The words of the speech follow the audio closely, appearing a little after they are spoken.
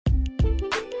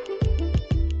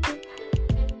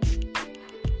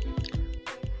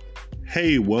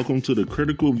Hey, welcome to the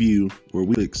Critical View, where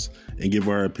we fix and give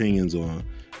our opinions on.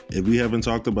 If we haven't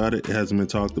talked about it, it hasn't been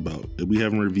talked about. If we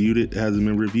haven't reviewed it, it hasn't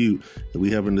been reviewed. If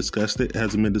we haven't discussed it, it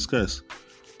hasn't been discussed.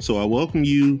 So I welcome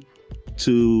you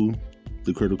to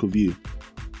the Critical View.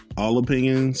 All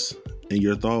opinions and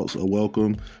your thoughts are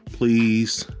welcome.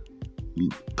 Please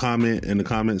comment in the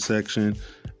comment section,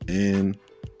 and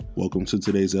welcome to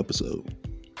today's episode.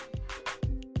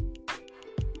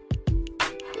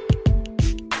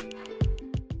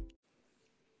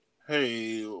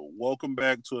 Hey, welcome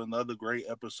back to another great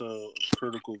episode of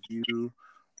Critical View.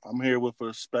 I'm here with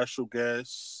a special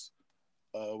guest.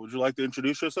 Would you like to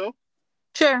introduce yourself?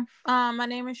 Sure. My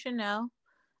name is Chanel,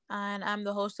 and I'm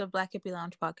the host of Black Hippie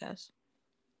Lounge podcast.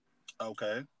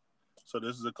 Okay. So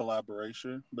this is a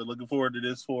collaboration. Been looking forward to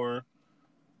this for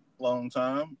a long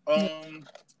time.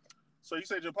 So you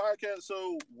said your podcast.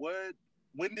 So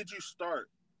when did you start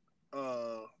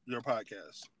your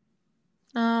podcast?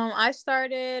 I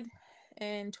started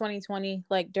in 2020,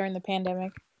 like during the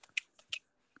pandemic.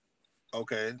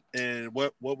 Okay. And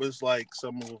what was like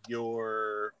some of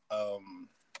your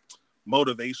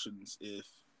motivations, if?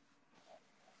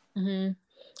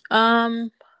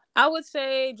 I would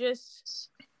say just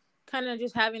kind of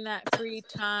just having that free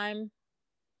time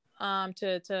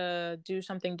to do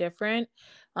something different.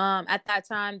 At that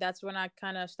time, that's when I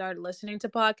kind of started listening to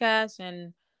podcasts,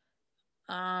 and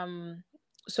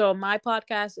so my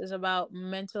podcast is about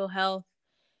mental health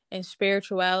and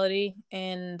spirituality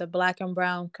in the Black and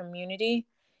Brown community.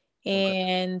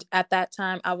 And at that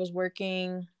time, I was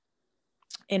working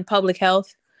in public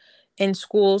health in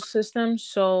school systems.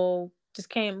 So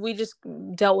we just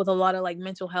dealt with a lot of like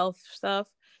mental health stuff.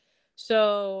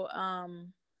 So,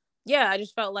 yeah, I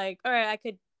just felt like, all right, I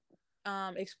could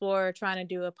explore trying to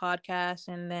do a podcast.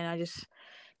 And then I just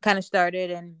kind of started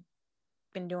and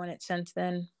been doing it since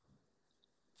then.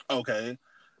 Okay.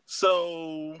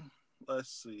 So let's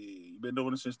see. You've been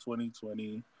doing it since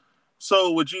 2020.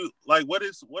 So would you like what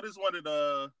is one of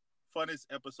the funnest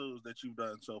episodes that you've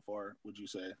done so far, would you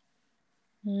say?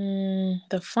 The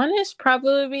funnest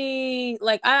probably be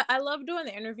like I love doing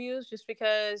the interviews just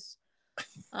because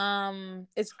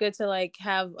it's good to like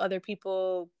have other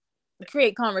people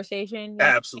create conversation.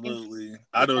 Absolutely.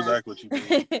 I know exactly what you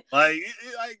mean.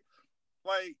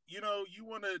 like you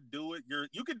want to do it,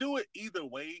 you could do it either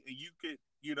way, and you could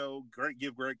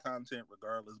give great content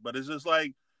regardless, but it's just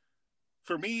like,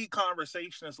 for me,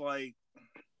 conversation is like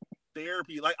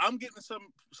therapy. Like, I'm getting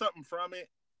something from it,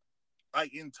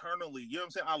 like internally. You know what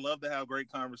I'm saying? I love to have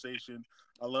great conversation.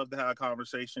 I love to have a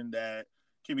conversation that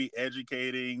can be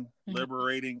educating,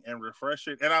 liberating, and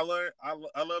refreshing. And I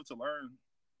love to learn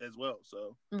as well.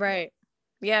 So right,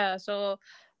 yeah. So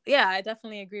yeah, I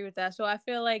definitely agree with that. So I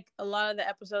feel like a lot of the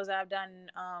episodes I've done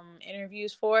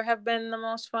interviews for have been the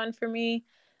most fun for me.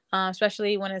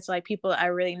 Especially when it's like people I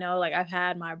really know. Like, I've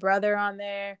had my brother on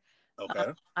there.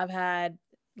 Okay. I've had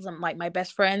some like my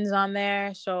best friends on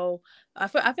there. So I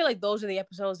feel like those are the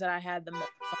episodes that I had the most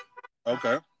fun.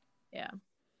 Okay. Yeah.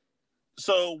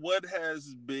 So what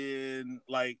has been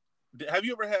like? Have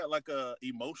you ever had like a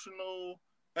emotional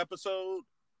episode,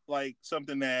 like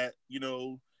something that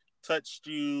touched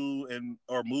you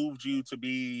or moved you to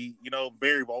be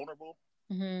very vulnerable?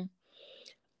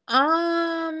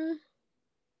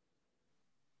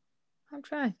 I'm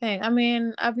trying to think. I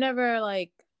mean, I've never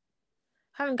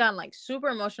haven't gotten like super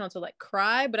emotional to like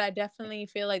cry, but I definitely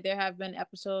feel like there have been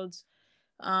episodes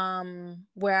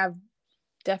where I've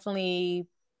definitely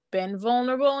been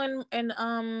vulnerable and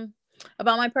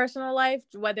about my personal life,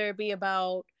 whether it be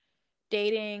about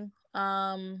dating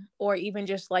or even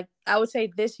just like, I would say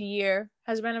this year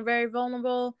has been a very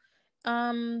vulnerable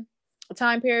time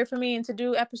period for me, and to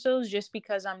do episodes just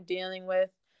because I'm dealing with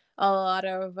a lot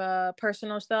of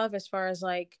personal stuff as far as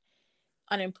like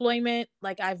unemployment.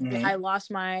 Like, I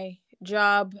lost my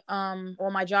job.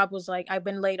 Well, my job was like, I've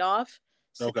been laid off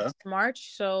since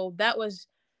March. So that was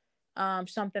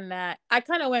something that I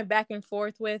kind of went back and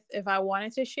forth with if I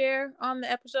wanted to share on the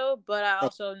episode, but I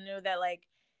also knew that like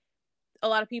a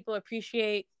lot of people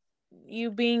appreciate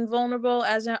you being vulnerable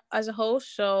as a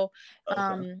host. So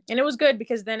and it was good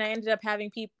because then I ended up having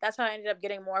people. That's how I ended up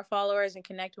getting more followers and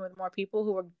connecting with more people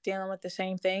who were dealing with the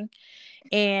same thing,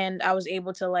 and I was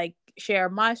able to like share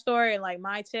my story and like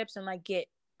my tips and like get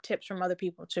tips from other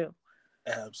people too.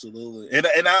 Absolutely. And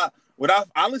I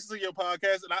listen to your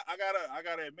podcast, and I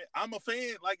gotta admit, I'm a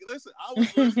fan. Like, listen, I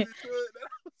was listening to it,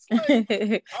 and I was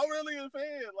like, I'm really a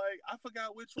fan. Like, I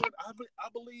forgot which one. I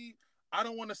believe, I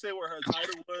don't want to say what her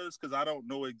title was because I don't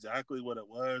know exactly what it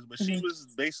was, but she was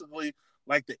basically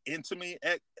like the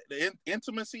the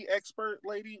intimacy expert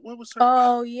lady. What was her?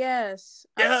 Oh yes.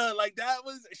 Yeah, like that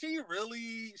was she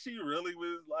really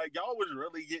was like y'all was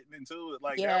really getting into it.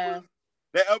 Like Yeah.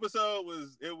 that episode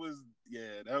was yeah,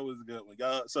 that was a good one.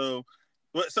 Y'all so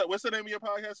what's the name of your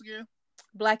podcast again?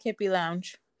 Black Hippie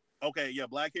Lounge. Okay, yeah,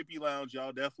 Black Hippie Lounge.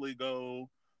 Y'all definitely go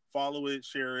follow it,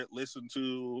 share it, listen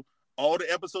to all the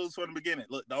episodes from the beginning.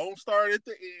 Look, don't start at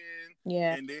the end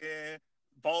Yeah. and then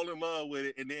fall in love with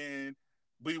it and then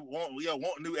we want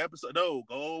new episode. No,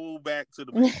 go back to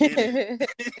the beginning.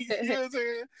 You know what I'm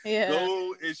saying? Yeah.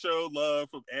 Go and show love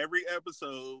from every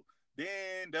episode.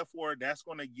 Then therefore that's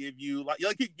gonna give you like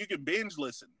you can binge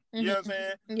listen. You know what I'm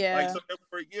saying? Yeah. Like so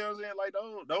therefore, you know what I'm saying? Like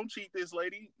don't cheat this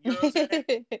lady. You know what I'm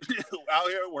saying? Out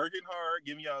here working hard,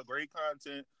 giving y'all great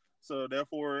content. So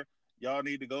therefore, y'all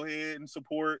need to go ahead and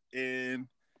support and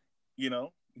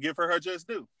give her just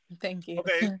due. Thank you.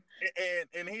 Okay,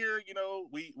 and here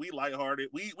we lighthearted.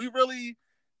 We really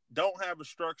don't have a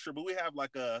structure, but we have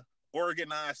like a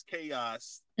organized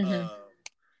chaos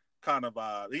kind of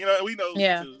vibe. We know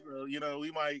you too. So,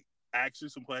 we might ask you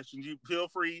some questions. You feel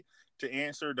free to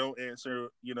answer, don't answer,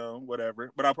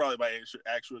 whatever. But I probably might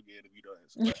ask you again if you don't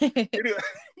answer.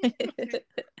 Anyway.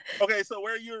 Okay, so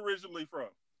where are you originally from?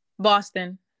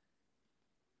 Boston.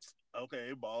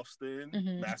 Okay,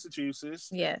 Boston, Massachusetts.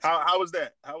 Yes. How was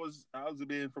that? How's it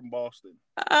been from Boston?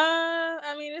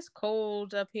 I mean, it's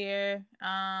cold up here.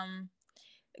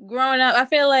 Growing up, I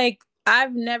feel like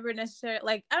I've never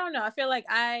necessarily I don't know. I feel like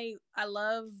I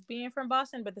love being from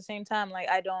Boston, but at the same time, like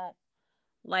I don't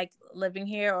like living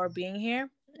here or being here.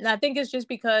 And I think it's just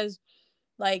because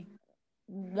like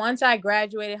once I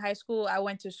graduated high school, I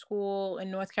went to school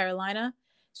in North Carolina.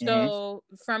 So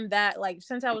from that, like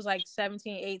since I was like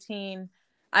 17, 18,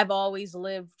 I've always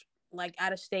lived like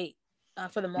out of state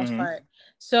for the most part.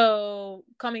 So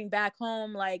coming back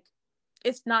home, like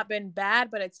it's not been bad,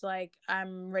 but it's like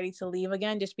I'm ready to leave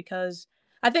again just because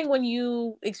I think when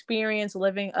you experience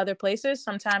living other places,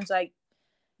 sometimes like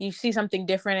you see something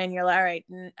different and you're like, all right,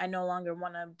 I no longer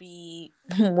want to be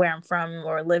where I'm from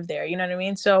or live there. You know what I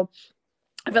mean? So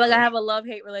I feel like I have a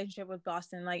love-hate relationship with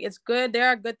Boston. Like it's good. There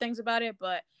are good things about it,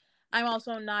 but I'm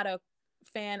also not a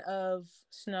fan of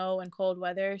snow and cold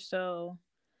weather. So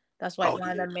that's like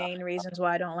one of the main reasons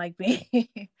why I don't like being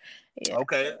Yeah.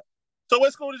 Okay. So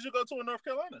what school did you go to in North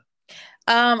Carolina?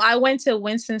 I went to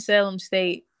Winston-Salem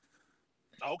State.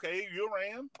 Okay, you're a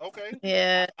Ram. Okay.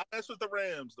 Yeah. I mess with the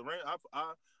Rams. The Rams.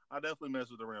 I definitely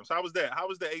mess with the Rams. How was that? How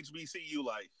was the HBCU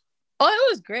life? Oh,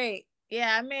 it was great.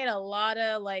 Yeah, I made a lot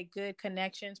of like good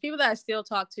connections. People that I still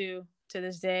talk to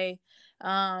this day.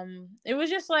 It was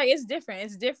just like it's different.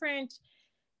 It's different.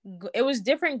 It was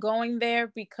different going there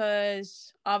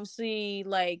because obviously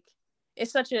like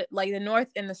it's such a like the North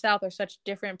and the South are such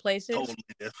different places. Totally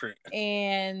different.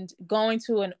 And going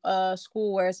to a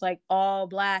school where it's like all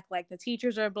black, like the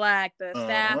teachers are black, the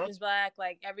staff is black,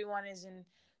 like everyone is in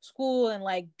school and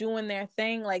like doing their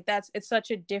thing. Like it's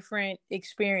such a different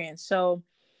experience. So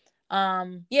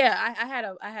yeah,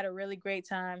 I had a really great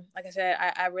time. Like I said,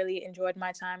 I really enjoyed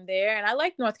my time there, and I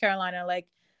liked North Carolina. Like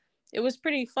it was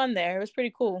pretty fun there. It was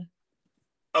pretty cool.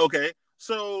 Okay,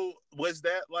 so was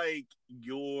that like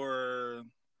your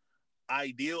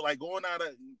ideal, like going out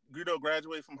of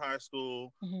graduate from high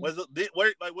school? Was it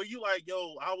were you like,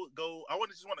 yo, I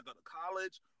just want to go to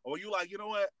college, or were you like, you know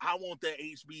what, I want that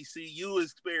HBCU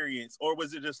experience, or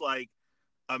was it just like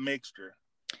a mixture?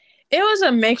 It was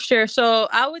a mixture. So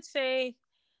I would say,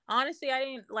 honestly, I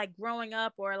didn't like growing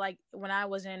up or like when I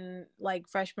was in like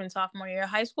freshman, sophomore year of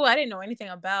high school, I didn't know anything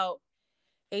about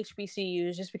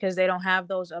HBCUs just because they don't have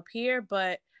those up here.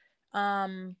 But my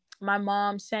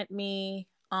mom sent me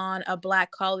on a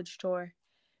black college tour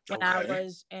when I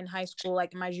was in high school,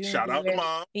 like my junior year. Shout out to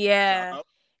mom. Yeah.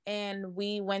 And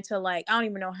we went to like, I don't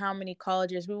even know how many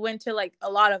colleges. We went to like a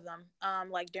lot of them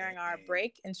like during our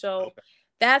break. And so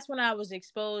that's when I was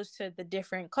exposed to the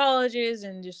different colleges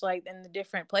and just like in the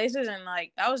different places. And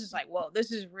like, I was just like, whoa,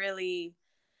 this is really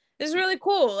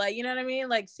cool. Like, you know what I mean?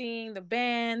 Like seeing the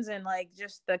bands and like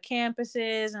just the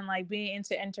campuses and like being able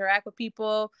to interact with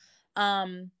people.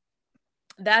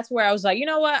 That's where I was like, you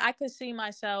know what? I could see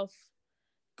myself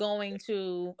going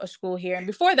to a school here. And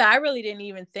before that, I really didn't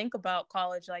even think about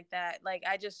college like that. Like,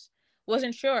 I just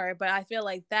wasn't sure. But I feel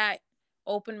like that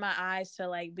opened my eyes to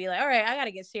like be like, all right, I got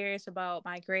to get serious about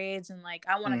my grades and like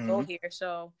I want to go here.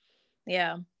 So,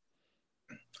 yeah.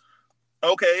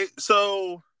 Okay,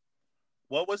 so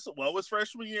what was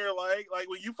freshman year like? Like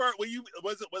was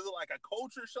it like a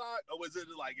culture shock, or was it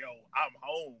like, yo, I'm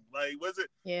home? Like was it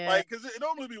like, because it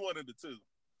normally be one of the two?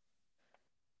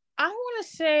 I want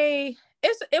to say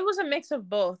it was a mix of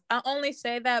both. I only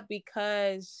say that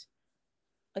because,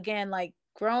 again, like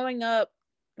growing up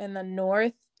in the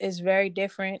North is very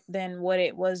different than what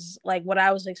it was like what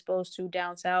I was exposed to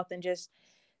down south, and just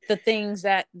the things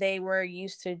that they were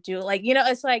used to do. Like,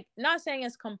 it's like, not saying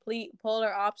it's complete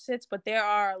polar opposites, but there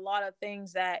are a lot of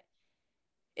things that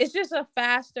it's just a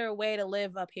faster way to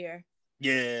live up here.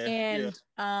 Yeah.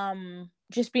 And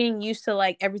just being used to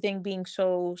like everything being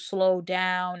so slowed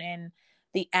down, and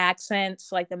the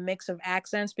accents, like the mix of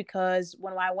accents, because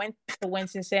when I went to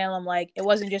Winston-Salem, like it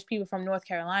wasn't just people from North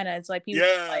Carolina, it's like people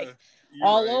from, like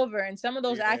all over, and some of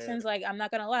those accents, like I'm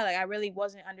not gonna lie, like I really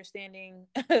wasn't understanding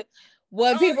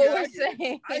what people were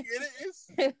saying. I get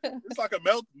it. It's like a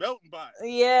melting pot.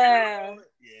 Yeah.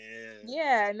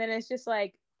 Yeah. And then it's just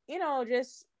like,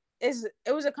 just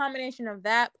it was a combination of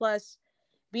that, plus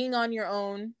being on your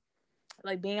own,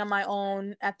 like being on my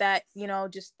own at that,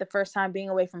 just the first time being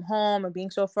away from home, or being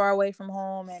so far away from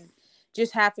home, and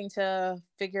just having to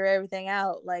figure everything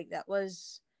out. Like that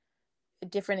was a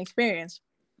different experience.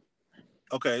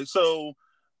 Okay, so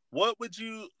what would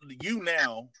you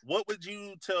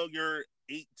tell your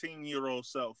 18-year-old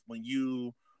self when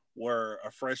you were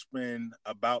a freshman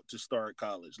about to start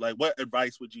college? Like, what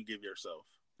advice would you give yourself?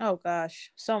 Oh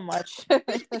gosh, so much.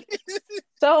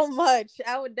 So much.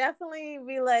 I would definitely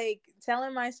be like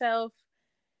telling myself,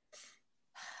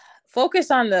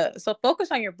 focus on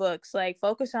your books, like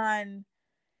focus on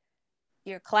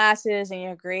your classes and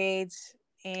your grades,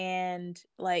 and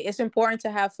like it's important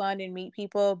to have fun and meet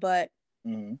people, but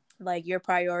like your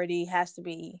priority has to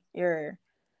be your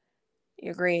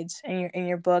grades and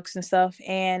your books and stuff.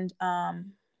 And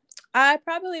I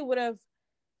probably would have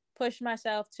pushed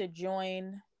myself to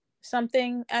join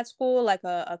something at school, like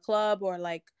a club, or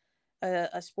like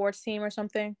a sports team or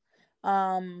something,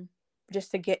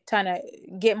 just to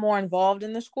get more involved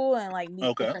in the school and like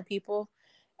meet different people.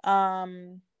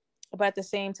 But at the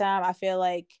same time, I feel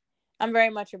like I'm very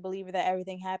much a believer that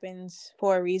everything happens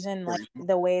for a reason, like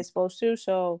the way it's supposed to.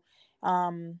 So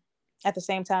at the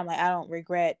same time, like I don't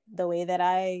regret the way that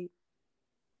I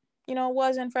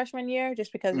was in freshman year,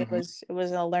 just because it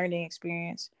was a learning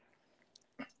experience.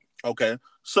 Okay,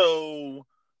 so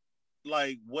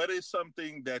like, what is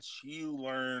something that you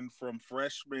learned from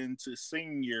freshman to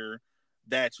senior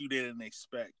that you didn't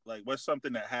expect? Like, what's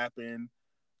something that happened,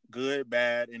 good,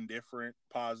 bad, indifferent,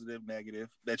 positive, negative,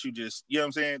 that you just, you know what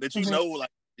I'm saying, that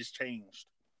like just changed?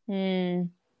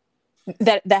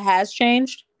 That has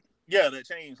changed? Yeah, that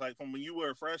changed. Like from when you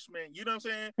were a freshman, you know what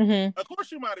I'm saying? Of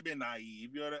course you might have been naive,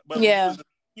 but when you was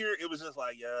here, it was just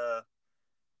like,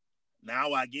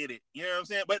 now I get it. You know what I'm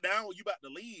saying? But now you about to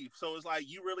leave. So it's like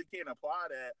you really can't apply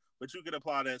that, but you could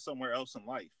apply that somewhere else in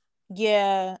life.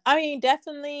 Yeah. I mean,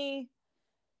 definitely,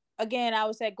 again, I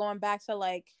would say going back to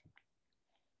like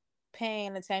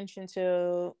paying attention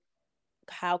to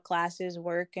how classes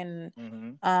work, and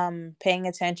paying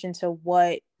attention to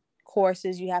what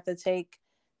courses you have to take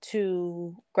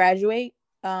to graduate.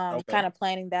 Kind of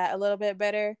planning that a little bit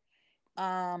better.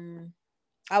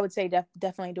 I would say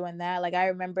definitely doing that. Like I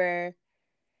remember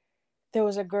there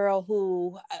was a girl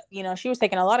who, she was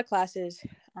taking a lot of classes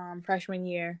freshman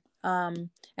year. And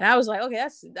I was like, okay,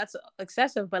 that's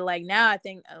excessive. But like now I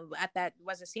think at that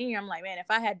was a senior, I'm like, man, if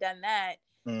I had done that,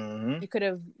 you could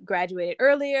have graduated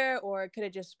earlier, or it could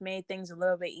have just made things a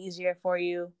little bit easier for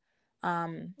you,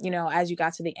 as you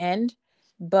got to the end.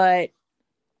 But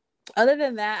other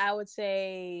than that, I would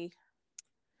say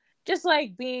just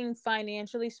like being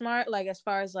financially smart, like as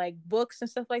far as like books and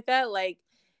stuff like that, like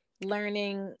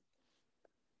learning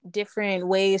different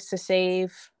ways to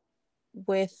save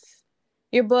with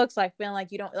your books, like feeling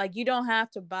like you don't have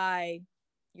to buy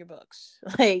your books.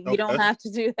 Like you don't have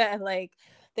to do that. Like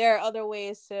there are other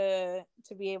ways to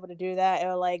be able to do that,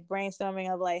 or like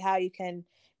brainstorming of like how you can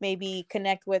maybe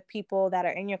connect with people that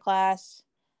are in your class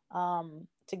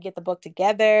to get the book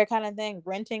together, kind of thing,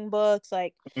 renting books,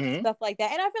 like stuff like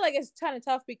that. And I feel like it's kind of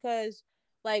tough because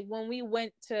like when we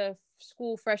went to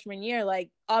school freshman year, like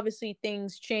obviously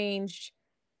things changed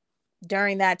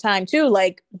during that time too.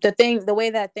 Like the way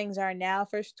that things are now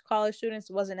for college students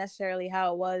wasn't necessarily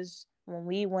how it was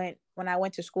when I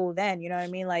went to school then, you know what I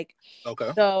mean? Like,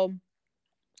 so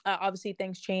obviously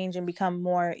things change and become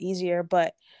more easier,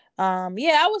 but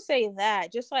I would say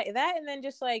that, just like that, and then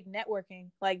just like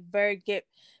networking, like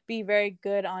be very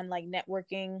good on like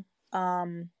networking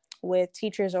with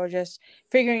teachers, or just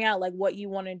figuring out like what you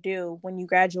want to do when you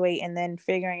graduate, and then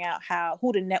figuring out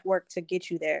who to network to get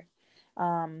you there.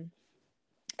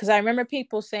 because I remember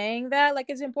people saying that like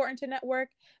it's important to network,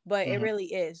 but it Mhm. really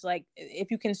is. Like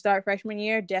if you can start freshman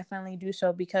year, definitely do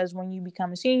so, because when you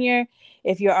become a senior,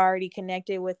 if you're already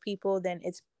connected with people, then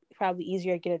it's probably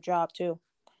easier to get a job too.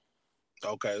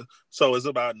 Okay, so it's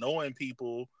about knowing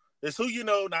people. It's who you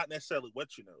know, not necessarily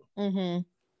what you know.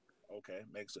 Mm-hmm. Okay,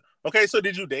 makes sense. Okay, so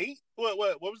did you date? What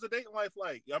was the dating life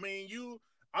like? I mean,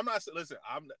 I'm not. Listen,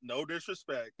 I'm no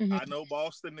disrespect. Mm-hmm. I know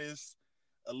Boston is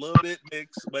a little bit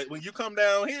mixed, but when you come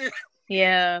down here,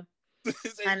 Yeah,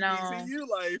 it's I know. HBCU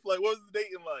life. Like, what was the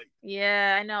dating like?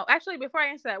 Yeah, I know. Actually, before I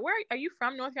answer that, where are you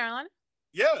from? North Carolina?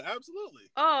 Yeah, absolutely.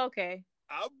 Oh, okay.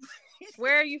 I'm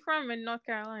Where are you from in North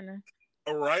Carolina?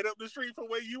 right up the street from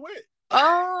where you went.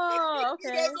 Oh, That's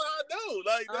okay. how I know.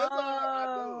 Like, that's how I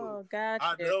know. Oh, got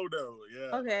I you. know, though. Yeah.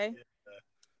 Like, Okay, yeah.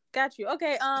 got you.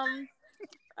 Okay, all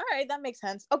right, that makes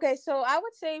sense. Okay, so I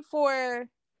would say for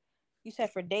you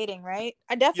said for dating, right?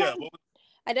 Yeah.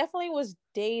 I definitely was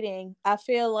dating. I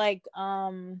feel like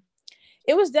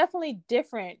it was definitely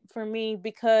different for me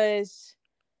because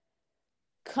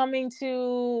coming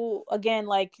to again,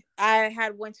 like I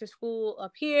had went to school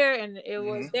up here, and it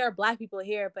was Mm-hmm. there are black people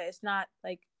here, but it's not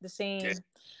like the Yeah. same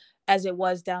as it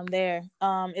was down there.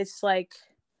 It's like,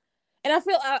 and I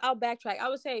feel I'll backtrack. I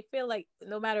would say I feel like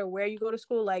no matter where you go to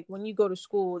school, like when you go to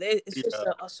school, it's just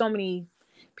Yeah. so many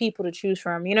people to choose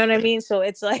from. You know what I mean? So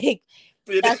it's like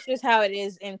that's just how it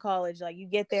is in college. Like you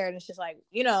get there and it's just like,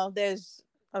 there's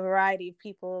a variety of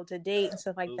people to date and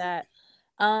stuff like Absolutely.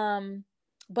 that. Um,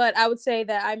 but I would say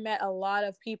that I met a lot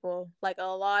of people, like a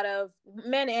lot of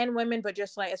men and women, but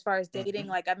just like as far as dating, Mm-hmm.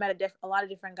 like I met a lot of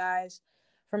different guys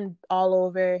from all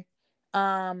over.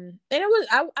 And it was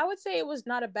I would say it was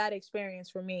not a bad experience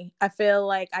for me. I feel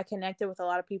like I connected with a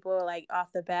lot of people like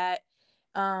off the bat.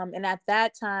 And at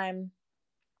that time,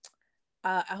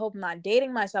 I hope I'm not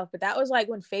dating myself, but that was like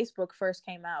when Facebook first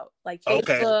came out. Like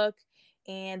Okay. Facebook,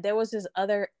 and there was this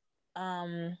other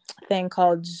thing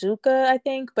called Zuka, I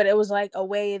think, but it was like a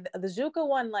way the Zuka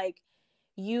one, like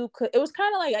you could it was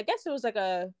kind of like, I guess it was like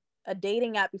a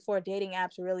dating app before dating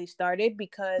apps really started,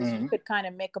 because you Mm-hmm. could kind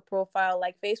of make a profile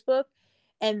like Facebook,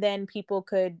 and then people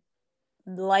could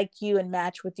like you and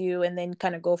match with you, and then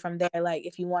kind of go from there, like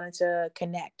if you wanted to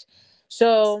connect.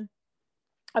 So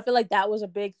I feel like that was a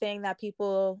big thing that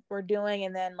people were doing,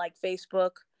 and then like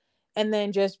Facebook, and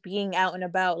then just being out and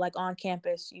about, like on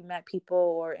campus, you met people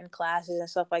or in classes and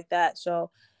stuff like that. So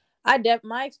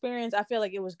my experience, I feel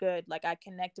like it was good. Like I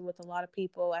connected with a lot of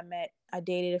people. I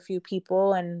dated a few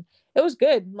people, and it was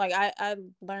good. Like I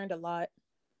learned a lot.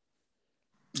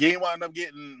 You ain't wind up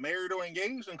getting married or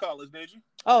engaged in college, did you?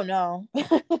 Oh no.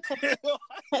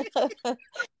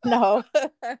 No.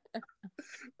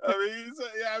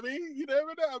 Yeah, I mean, you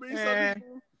never know. I mean, some Eh,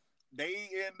 people they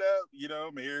end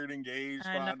up, married, engaged,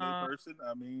 I find their know. person.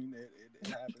 I mean, it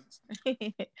happens.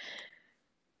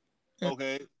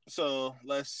 Okay, so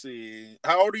let's see.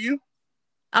 How old are you?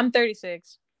 I'm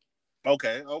 36.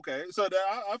 Okay. So that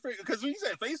I figured, because when you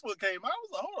said Facebook came, I was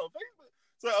like, hold on, Facebook.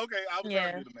 So okay, I was trying to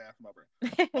Yeah. do the math in my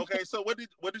brain. Okay, so what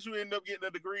did you end up getting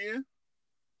a degree in?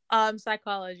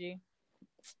 Psychology.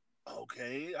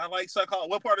 Okay, I like psychology.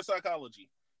 What part of psychology?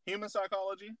 Human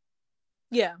psychology.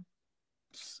 Yeah.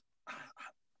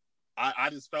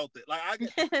 I just felt it. Like I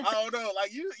don't know.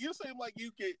 Like you seem like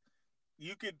you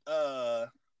could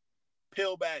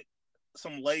peel back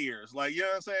some layers. Like, you know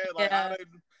what I'm saying? Like Yeah.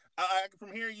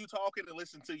 from hearing you talking and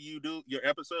listening to you do your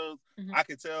episodes, Mhm. I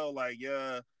could tell like,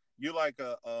 yeah, you're like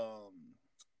a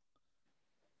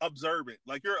observant.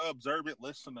 Like you're an observant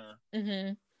listener.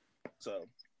 Mhm. So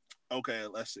okay,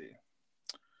 let's see.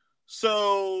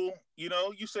 So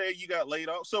you say you got laid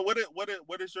off. So what is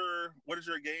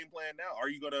your game plan now? Are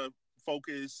you gonna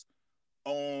focus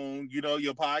on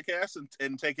your podcast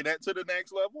and taking that to the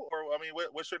next level, or I mean,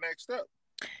 what's your next step?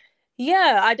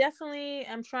 Yeah, I definitely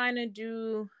am trying to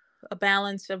do a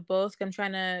balance of both. I'm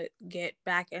trying to get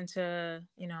back into,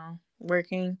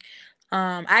 working.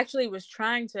 I actually was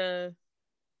trying to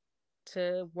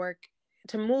work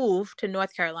to move to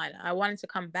North Carolina. I wanted to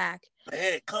come back.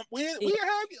 Man, come we have Yeah,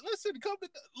 you. Listen, come to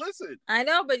listen. I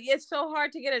know, but it's so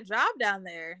hard to get a job down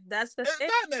there. That's the thing.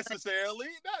 Not necessarily.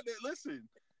 Not that. Listen,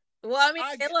 Well, I mean,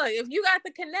 I hey, get. look, if you got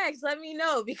the connects, let me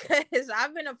know, because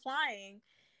I've been applying,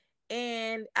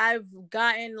 and I've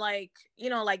gotten like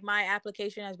my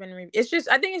application has been it's just,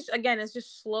 I think it's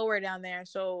just slower down there.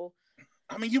 So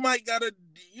I mean, you might gotta.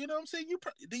 You know what I'm saying?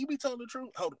 Do you be telling the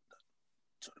truth? Hold on,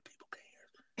 so the people can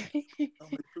hear.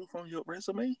 Telling the truth on your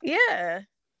resume. yeah.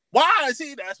 Why?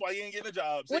 See, that's why you ain't getting a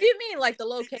job. What See, do you mean, like the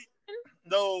location?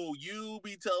 no, you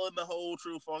be telling the whole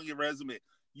truth on your resume.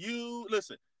 You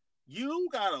listen. you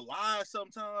gotta lie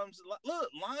sometimes. Look,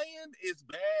 lying is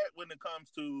bad when it comes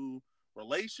to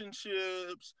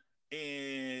relationships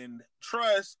and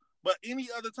trust. But any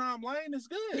other time, lying is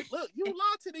good. Look, you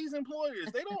lie to these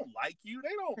employers. They don't like you. They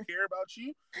don't care about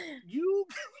you. You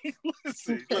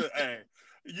listen. Look, hey,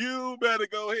 you better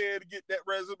go ahead and get that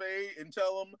resume and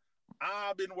tell them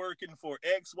I've been working for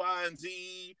X, Y, and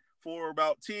Z for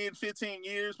about 10, 15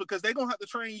 years because they're going to have to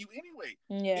train you anyway.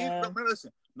 Yeah.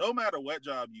 Listen, no matter what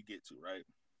job you get to, right?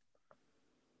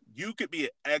 You could be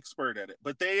an expert at it,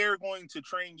 but they are going to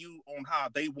train you on how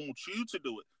they want you to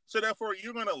do it. So therefore,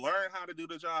 you're going to learn how to do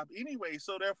the job anyway.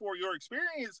 So therefore, your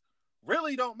experience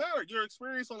really don't matter. Your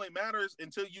experience only matters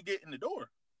until you get in the door.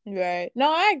 Right.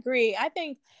 No, I agree. I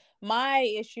think my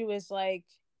issue is like,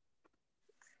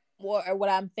 what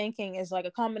I'm thinking is like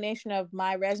a combination of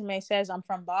my resume says I'm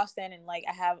from Boston and like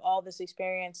I have all this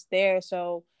experience there.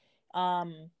 So, I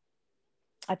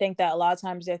think that a lot of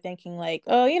times they're thinking like,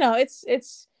 oh,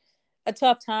 it's a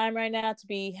tough time right now to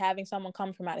be having someone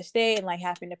come from out of state and like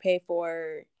having to pay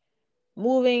for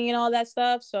moving and all that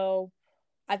stuff. So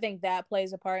I think that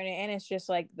plays a part in it. And it's just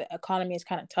like the economy is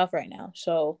kind of tough right now.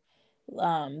 So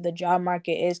the job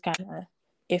market is kind of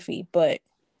iffy, but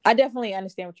I definitely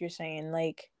understand what you're saying.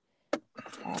 Like,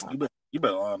 you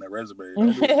better on that resume.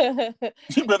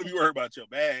 You better be worried about your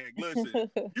bag. Listen,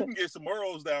 you can get some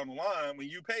morals down the line when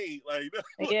you pay. Like,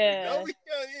 yeah, like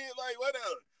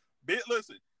whatever.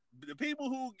 Listen, the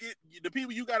people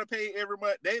you got to pay every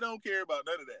month, they don't care about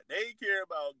none of that. They care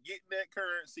about getting that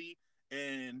currency,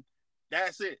 and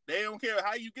that's it. They don't care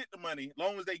how you get the money, as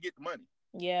long as they get the money.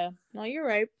 Yeah, no, you're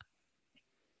right.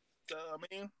 I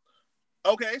mean,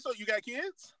 okay, so you got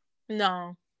kids?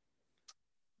 No.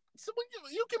 So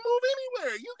you can move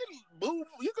anywhere. You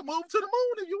can move to the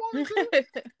moon if you want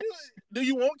to. Do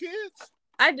you want kids?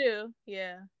 I do.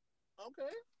 Yeah. Okay.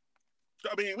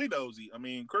 I mean, we nosy. I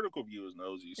mean, Critical View is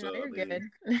nosy. So no, you're good.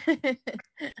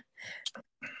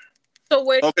 So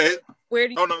where do go ahead.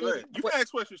 You can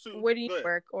ask questions too. Where do you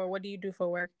work, or what do you do for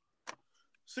work?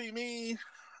 See, me,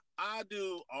 I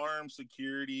do armed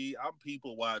security. I'm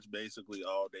people watch basically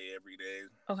all day, every day,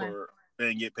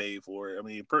 and get paid for it. I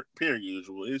mean, per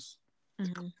usual. It's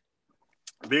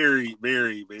very,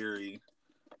 very, very.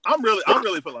 I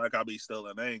really feel like I'll be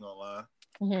stealing. I ain't gonna lie.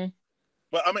 Mm-hmm.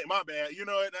 But I mean, my bad. You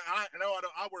know,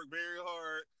 I work very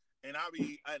hard, and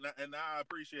I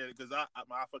appreciate it because I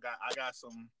forgot I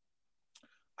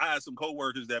had some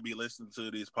coworkers that be listening to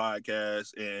this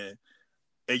podcast, and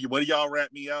when y'all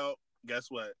rap me out, guess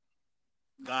what?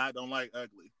 God don't like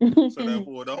ugly, so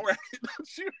therefore don't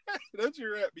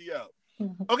you rap me out.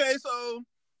 Okay, so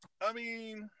I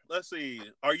mean, let's see.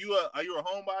 Are you a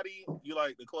homebody? You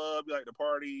like the club? You like the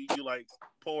party? You like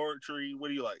poetry? What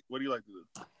do you like? What do you like to do?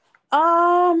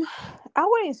 I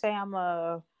wouldn't say I'm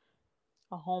a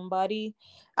homebody.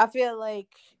 I feel like,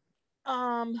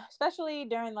 especially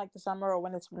during like the summer or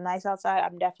when it's nice outside,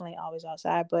 I'm definitely always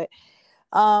outside. But,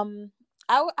 I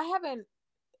haven't.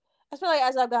 I feel like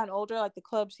as I've gotten older, like the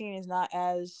club scene is not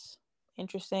as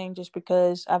interesting just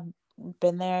because I've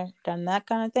been there, done that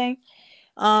kind of thing.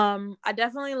 I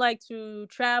definitely like to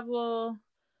travel.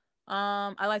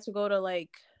 I like to go to like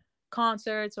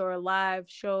concerts or live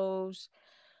shows.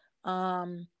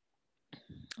 I'm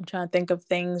trying to think of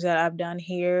things that I've done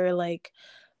here. Like,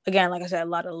 again, like I said, a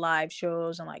lot of live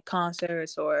shows and like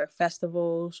concerts or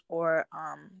festivals or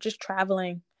just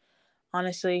traveling,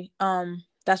 honestly.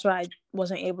 That's what I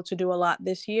wasn't able to do a lot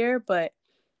this year, but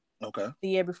the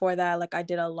year before that, like I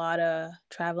did a lot of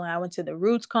traveling. I went to the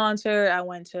Roots concert. I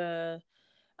went to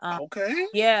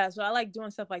yeah, so I like doing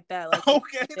stuff like that. Like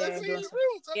that's the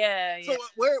Roots. Yeah. So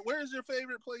where's your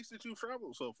favorite place that you've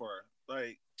traveled so far?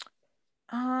 Like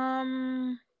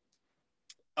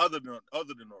other than North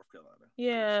Carolina.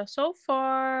 Yeah, so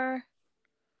far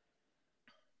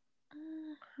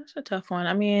that's a tough one.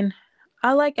 I mean,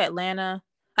 I like Atlanta.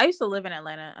 I used to live in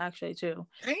Atlanta actually too.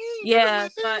 Dang, yeah,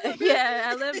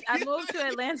 I moved to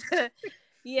Atlanta.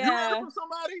 Yeah. You heard from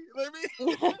somebody?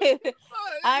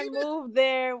 I moved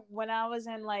there when I was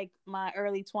in like my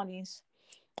early 20s.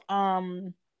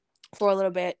 For a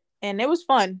little bit, and it was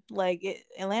fun. Like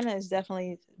Atlanta is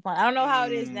definitely fun. I don't know how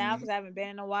it is now because I haven't been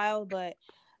in a while, but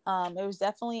it was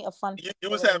definitely a fun. You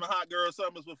was having hot girl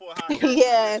summers before hot girl.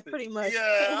 Yeah, pretty much.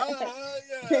 Yeah,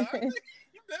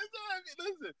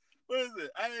 Listen.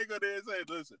 I ain't gonna say.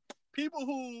 Listen, people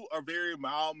who are very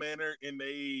mild mannered in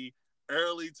the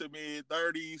early to mid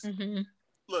 30s,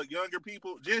 look, younger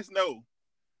people, just know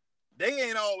they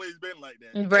ain't always been like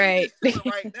that. Right. They just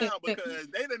right now because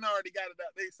they done already got it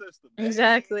out their system.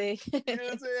 Exactly. You know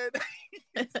what I'm saying?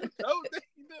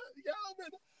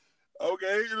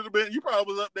 Okay, a little bit. You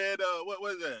probably was up there. What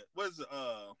was that? What's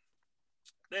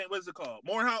what's it called?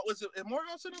 Morehouse? Was it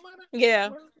Morehouse in Atlanta? Yeah.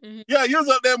 Mm-hmm. Yeah, you was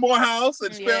up there, Morehouse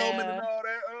and Spelman Yeah. and all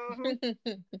that.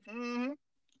 Mm-hmm.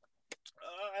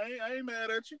 I ain't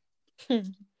mad at you. I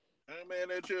ain't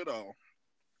mad at you at all.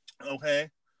 Okay.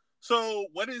 So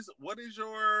what is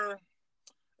your,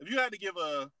 if you had to give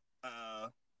a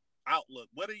outlook,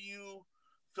 what do you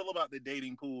feel about the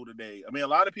dating pool today? I mean, a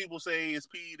lot of people say it's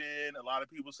peed in. A lot of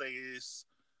people say it's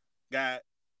got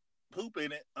poop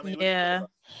in it. I mean, what do you feel about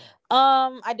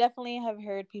it? I definitely have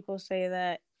heard people say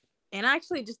that, and I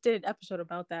actually just did an episode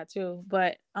about that too.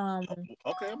 But Okay,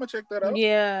 I'm gonna check that out.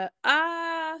 yeah,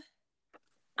 I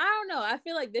don't know. I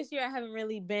feel like this year I haven't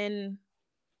really been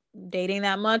dating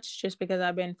that much, just because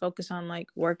I've been focused on like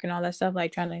work and all that stuff,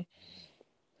 like trying to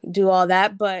do all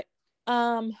that. But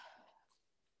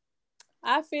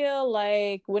I feel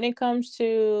like when it comes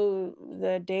to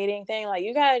the dating thing, like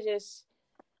you gotta just,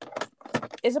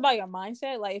 it's about your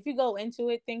mindset. Like if you go into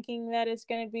it thinking that it's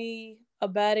gonna be a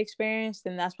bad experience,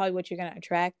 then that's probably what you're gonna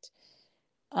attract.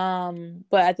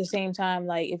 But at the same time,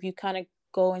 like if you kind of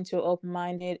go into it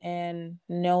open-minded and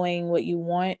knowing what you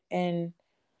want and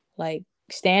like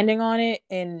standing on it,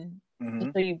 and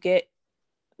until you get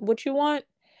what you want,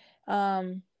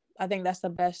 I think that's the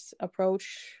best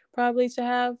approach probably to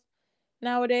have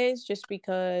nowadays, just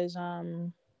because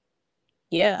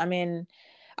yeah, I mean,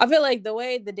 I feel like the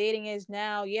way the dating is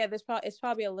now, yeah, it's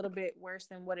probably a little bit worse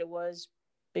than what it was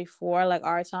before, like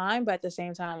our time, but at the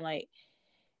same time, like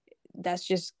that's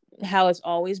just how it's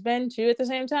always been too. At the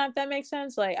same time, if that makes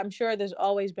sense, like I'm sure there's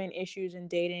always been issues in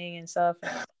dating and stuff.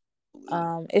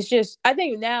 It's just, I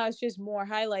think now it's just more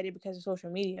highlighted because of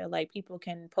social media. Like people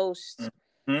can post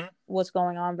what's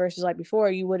going on versus like before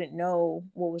you wouldn't know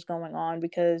what was going on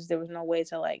because there was no way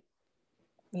to like,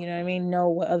 you know what I mean, know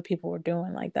what other people were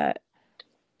doing like that.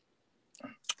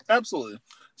 Absolutely.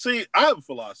 See, I have a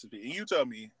philosophy, and you tell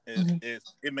me if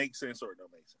it makes sense or it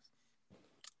don't make sense.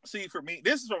 See, for me,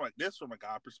 this is from a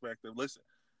guy perspective. Listen,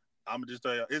 I'm gonna just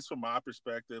tell you, it's from my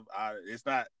perspective. It's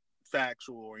not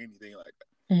factual or anything like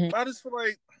that. But I just feel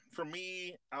like for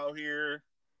me out here,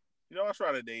 you know, I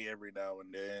try to date every now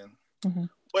and then.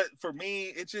 But for me,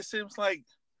 it just seems like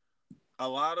a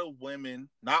lot of women,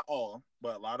 not all,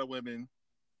 but a lot of women,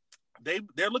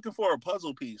 they're looking for a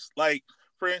puzzle piece. Like,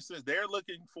 for instance, they're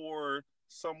looking for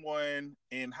someone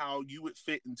and how you would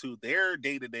fit into their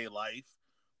day-to-day life,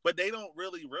 but they don't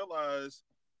really realize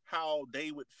how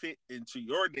they would fit into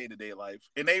your day-to-day life,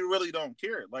 and they really don't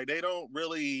care. Like, they don't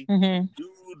really do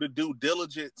the due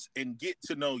diligence and get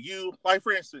to know you. Like,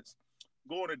 for instance,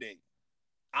 go on a date.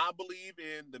 I believe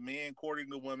in the man courting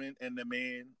the woman and the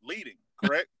man leading,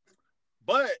 correct?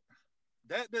 But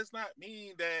that does not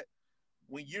mean that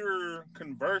when you're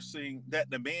conversing that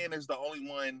the man is the only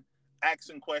one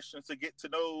asking questions to get to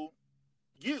know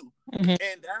you. And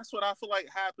that's what I feel like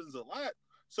happens a lot.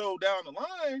 So down the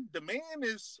line, the man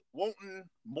is wanting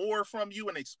more from you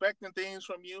and expecting things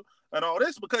from you and all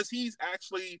this because he's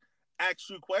actually asked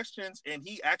you questions and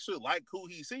he actually like who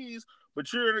he sees,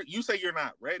 but you say you're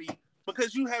not ready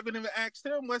because you haven't even asked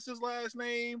him what's his last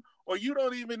name, or you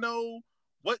don't even know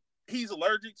what he's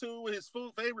allergic to, his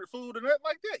favorite food, and that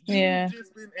like that. You've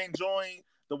just been enjoying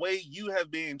the way you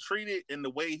have been treated and the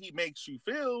way he makes you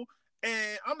feel.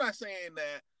 And I'm not saying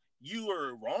that you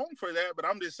are wrong for that, but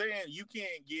I'm just saying you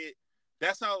can't get,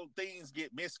 that's how things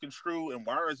get misconstrued and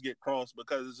wires get crossed,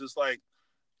 because it's just like,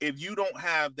 if you don't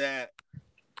have that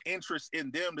interest in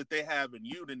them that they have in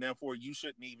you, then therefore you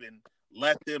shouldn't even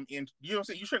let them in. You know what I'm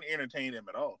saying? You shouldn't entertain them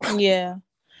at all. Yeah.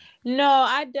 No,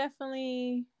 I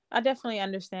definitely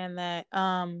understand that.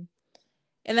 And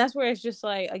that's where it's just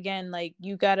like, again, like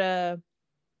you gotta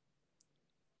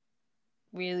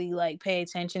really like pay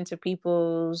attention to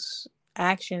people's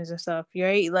actions and stuff,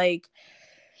 right? Like,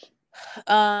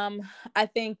 I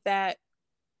think that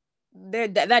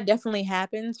that definitely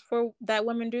happens for that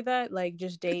women do that, like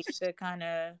just date to kind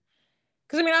of,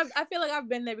 because I mean I feel like I've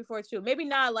been there before too. Maybe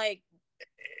not like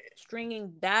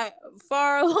stringing that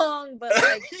far along, but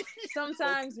like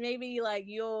sometimes maybe like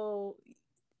you'll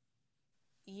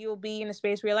be in a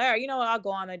space where you're like, all right, you know what, I'll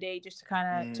go on a date just to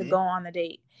kind of to go on the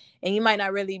date, and you might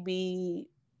not really be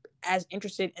as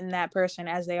interested in that person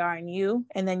as they are in you,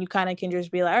 and then you kind of can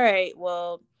just be like, all right,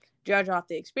 well, judge off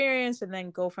the experience and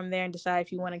then go from there and decide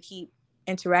if you want to keep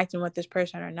interacting with this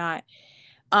person or not.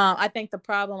 I think the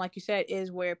problem, like you said,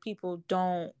 is where people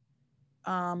don't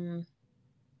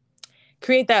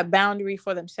create that boundary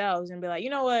for themselves and be like, you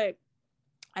know what,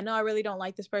 I know I really don't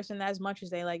like this person as much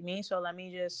as they like me, so let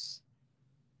me just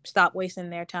stop wasting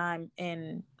their time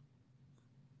in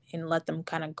and let them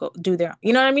kind of go do their,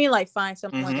 you know what I mean? Like find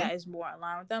someone Mm-hmm. that is more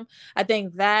aligned with them. I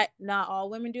think that not all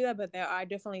women do that, but there I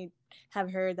definitely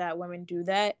have heard that women do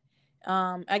that.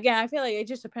 Again, I feel like it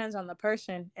just depends on the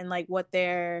person and like what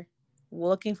they're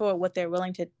looking for, what they're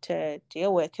willing to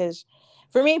deal with. Because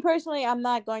for me personally, I'm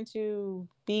not going to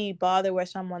be bothered with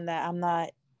someone that I'm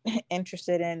not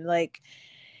interested in. Like,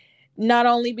 not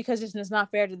only because it's not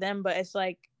fair to them, but it's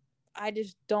like I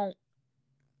just don't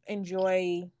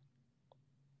enjoy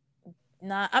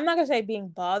not I'm not gonna say being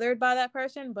bothered by that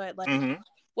person, but like Mm-hmm.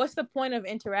 what's the point of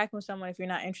interacting with someone if you're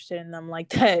not interested in them like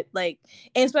that? Like,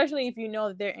 and especially if you know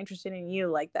that they're interested in you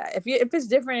like that. If it's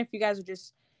different, if you guys are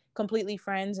just completely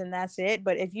friends and that's it,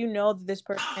 but if you know that this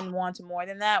person wants more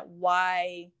than that,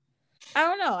 why? I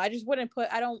don't know. I just wouldn't put.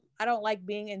 I don't like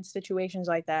being in situations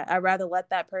like that. I'd rather let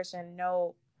that person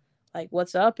know like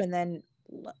what's up, and then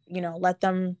let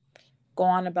them go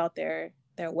on about their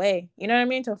way. You know what I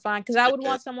mean? To find, because I would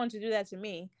want someone to do that to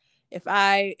me. If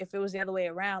it was the other way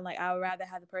around, like I would rather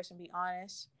have the person be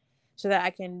honest, so that I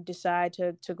can decide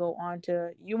to go on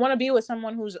to. You want to be with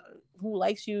someone who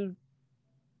likes you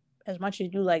as much as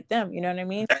you like them. You know what I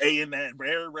mean? And that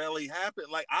very rarely happen.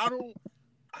 Like I don't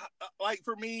like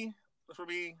for me,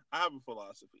 I have a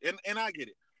philosophy, and I get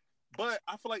it. But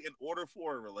I feel like in order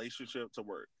for a relationship to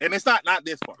work, and it's not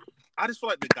this far, I just feel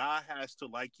like the guy has to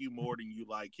like you more than you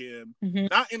like him. Mm-hmm.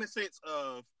 Not in the sense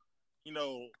of,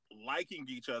 liking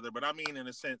each other, but I mean in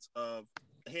the sense of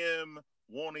him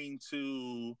wanting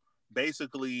to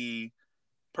basically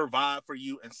provide for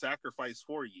you and sacrifice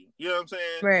for you. You know what I'm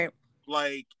saying? Right.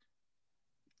 Like,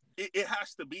 it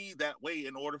has to be that way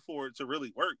in order for it to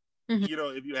really work,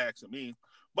 Mm-hmm. if you ask me.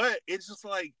 But it's just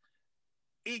like,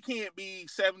 it can't be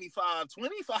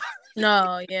 75-25.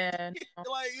 No, yeah. No.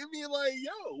 Like, it'd be like,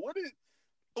 yo, what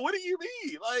do you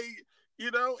mean? Like,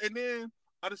 and then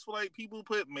I just feel like people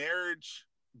put marriage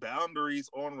boundaries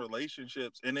on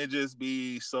relationships, and it just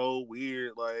be so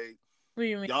weird. Like, What do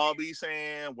you mean? y'all be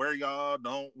saying where y'all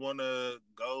don't want to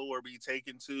go or be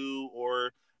taken to,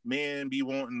 or men be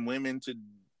wanting women to,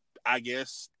 I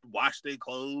guess, wash their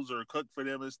clothes or cook for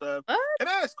them and stuff. What? And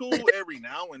that's cool every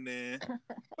now and then.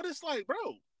 But it's like,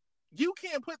 bro, you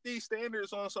can't put these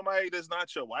standards on somebody that's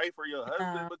not your wife or your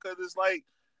husband, because it's like,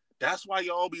 that's why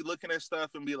y'all be looking at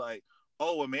stuff and be like,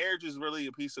 oh, a marriage is really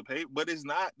a piece of paper. But it's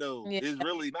not, though. Yeah. It's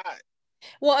really not.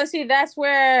 Well, see, that's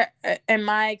where, in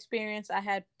my experience,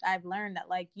 I've learned that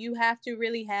like you have to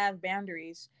really have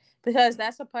boundaries, because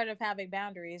that's a part of having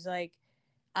boundaries. Like,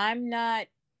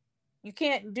 you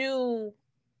can't do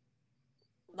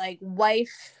like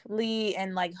wifely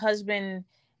and like husband,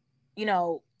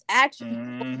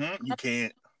 action. Mm-hmm. You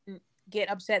can't. Get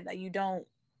upset that you don't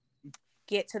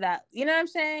get to that. You know what I'm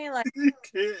saying? Like, You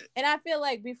can't. and I feel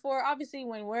like before, obviously,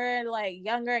 when we're like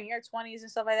younger in your 20s and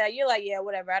stuff like that, you're like, yeah,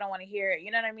 whatever, I don't want to hear it.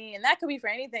 You know what I mean? And that could be for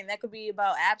anything. That could be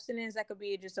about abstinence. That could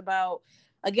be just about,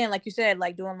 again, like you said,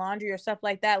 like doing laundry or stuff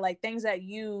like that. Like things that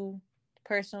you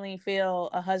personally feel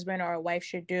a husband or a wife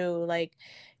should do. Like,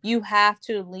 you have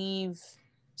to leave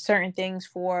certain things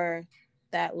for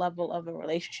that level of a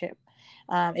relationship.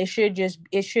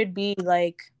 It should be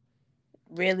like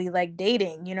really like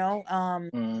dating,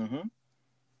 Mm-hmm.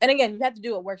 and again, you have to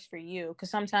do what works for you, because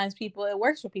sometimes it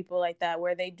works for people like that,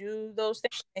 where they do those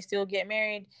things, they still get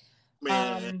married.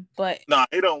 Man, But nah,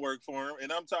 it don't work for them,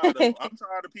 and I'm tired of them. I'm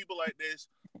tired of people like this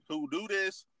who do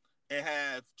this and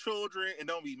have children and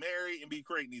don't be married and be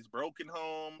creating these broken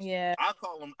homes. yeah, I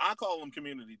call them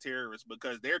community terrorists,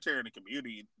 because they're tearing the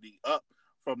community up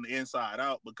from the inside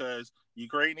out, because you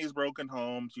creating these broken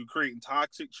homes, you creating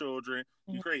toxic children,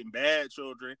 you creating bad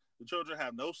children. The children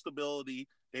have no stability.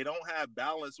 They don't have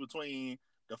balance between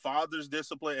the father's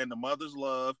discipline and the mother's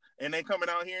love, and they coming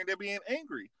out here and they're being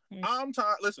angry. I'm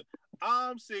tired. Listen,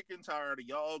 I'm sick and tired of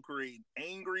y'all creating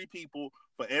angry people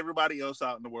for everybody else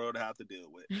out in the world to have to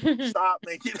deal with. Stop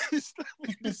making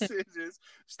decisions.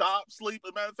 Stop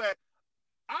sleeping. Matter of fact,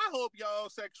 I hope y'all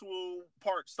sexual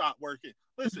parts stop working.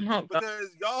 Listen, because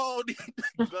y'all need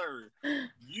to learn.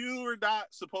 You are not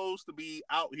supposed to be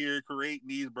out here creating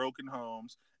these broken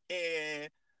homes and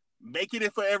making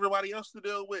it for everybody else to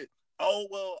deal with. Oh,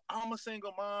 well, I'm a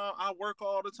single mom. I work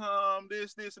all the time,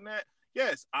 this, and that.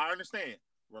 Yes, I understand.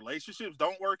 Relationships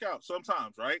don't work out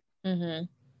sometimes, right? Mm-hmm.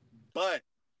 But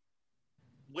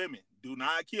women, do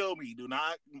not kill me. Do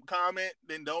not comment.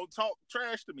 Then don't talk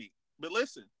trash to me. But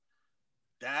listen,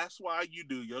 that's why you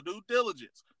do your due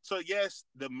diligence. So yes,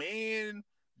 the man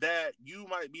that you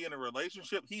might be in a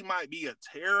relationship, he might be a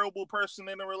terrible person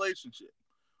in a relationship.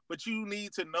 But you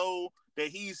need to know that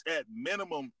he's at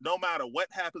minimum, no matter what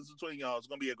happens between y'all, is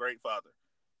going to be a great father.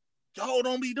 Y'all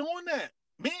don't be doing that.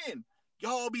 Men,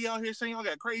 Y'all be out here saying y'all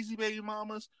got crazy baby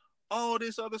mamas, all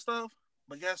this other stuff.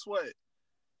 But guess what?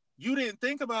 You didn't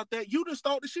think about that. You just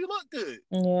thought that she looked good.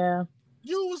 Yeah.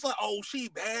 You was like, oh, she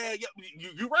bad.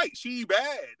 You're right. She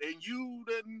bad. And you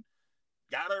didn't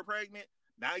got her pregnant.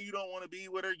 Now you don't want to be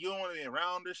with her. You don't want to be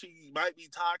around her. She might be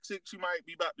toxic. She might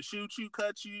be about to shoot you,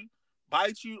 cut you,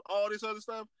 bite you, all this other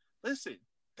stuff. Listen,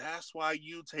 that's why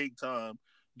you take time,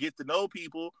 get to know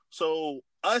people. So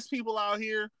us people out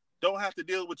here don't have to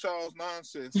deal with y'all's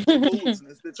nonsense and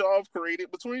foolishness that y'all have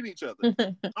created between each other.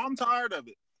 I'm tired of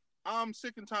it. I'm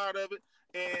sick and tired of it.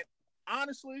 And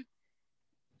honestly,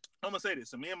 I'm going to say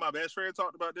this. And me and my best friend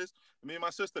talked about this. And me and my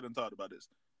sister done talked about this.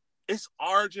 It's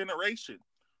our generation.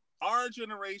 Our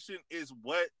generation is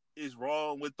what is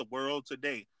wrong with the world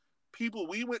today. People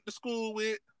we went to school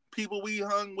with, people we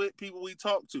hung with, people we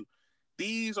talked to.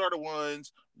 These are the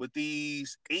ones with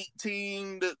these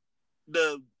 18 to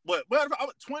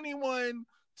 21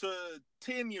 to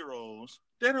 10-year-olds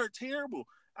that are terrible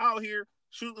out here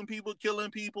shooting people,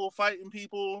 killing people, fighting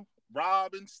people,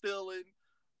 robbing, stealing,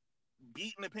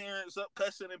 beating the parents up,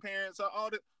 cussing the parents up,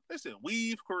 all that. Listen,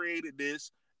 we've created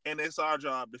this, and it's our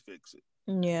job to fix it.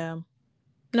 Yeah.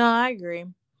 No, I agree.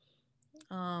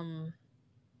 I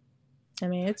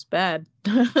mean, it's bad.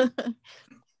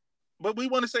 But we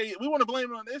want to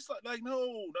blame it on this. Like,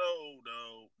 no.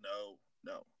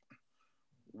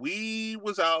 We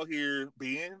was out here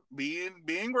being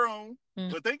grown,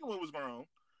 but thinking we was grown,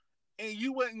 and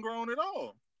you wasn't grown at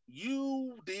all.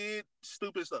 You did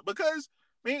stupid stuff. Because,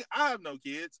 I have no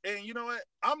kids, and you know what?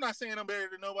 I'm not saying I'm better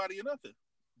than nobody or nothing,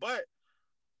 but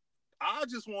I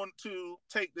just want to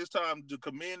take this time to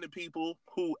commend the people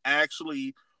who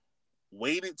actually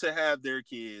waited to have their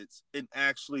kids and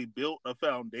actually built a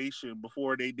foundation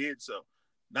before they did so.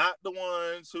 Not the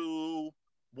ones who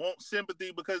want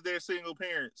sympathy because they're single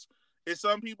parents. It's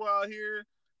some people out here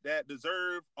that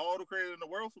deserve all the credit in the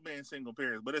world for being single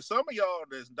parents. But it's some of y'all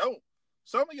that don't.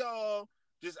 Some of y'all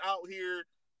just out here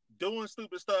doing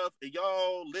stupid stuff and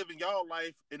y'all living y'all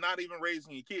life and not even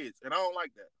raising your kids. And I don't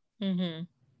like that. Mm-hmm.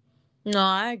 No,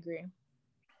 I agree.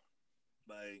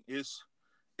 Like, it's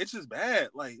just bad.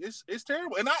 Like, it's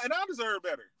terrible. And I deserve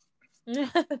better.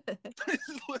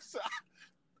 Listen,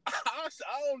 I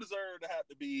don't deserve to have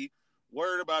to be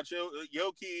worried about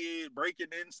your kid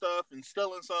breaking in stuff and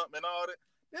stealing something and all that.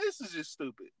 This is just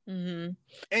stupid. Mm-hmm.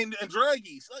 And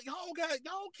druggies. Like, y'all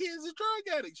kids are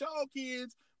drug addicts. Y'all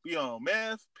kids be on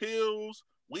meth, pills,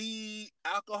 weed,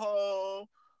 alcohol,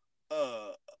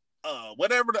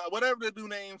 whatever the new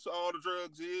names for all the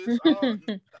drugs is.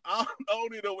 I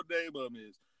don't even know what the name of them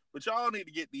is. But y'all need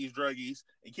to get these druggies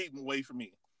and keep them away from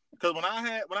me. Because when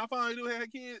I finally do have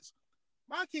kids,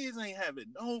 my kids ain't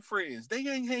having no friends. They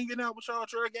ain't hanging out with y'all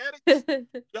drug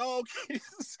addicts. Y'all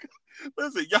kids,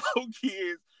 listen, y'all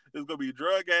kids is gonna be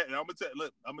drug addicts. And I'm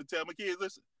gonna tell my kids,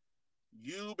 listen,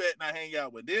 you bet not hang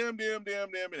out with them. And I'm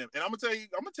gonna tell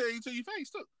you to your face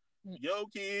too. Your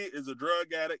kid is a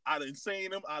drug addict. I done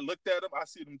seen them. I looked at them. I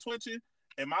see them twitching,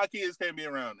 and my kids can't be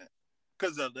around that.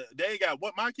 Because they got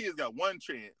my kids got one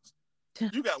chance.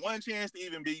 You got one chance to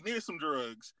even be near some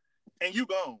drugs, and you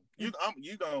gone. You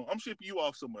gone. I'm shipping you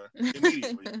off somewhere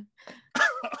immediately.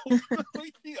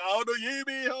 Although you ain't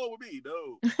being home with me,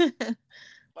 no.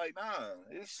 Like, nah,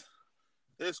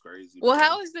 it's crazy. Well, man.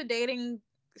 How is the dating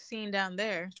scene down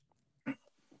there?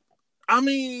 I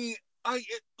mean,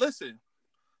 listen.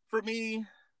 For me,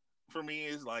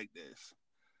 it's like this.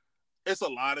 It's a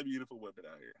lot of beautiful women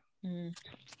out here. Mm.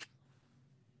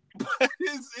 But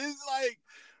it's like,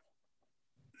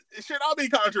 should I be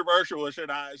controversial or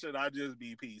should I just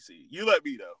be PC? You let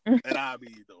me know, and I'll be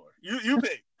the door. You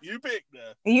pick. You pick.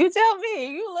 You tell me.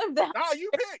 You live that. Nah, you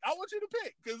pick. I want you to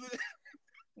pick because.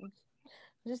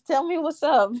 Just tell me what's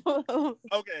up.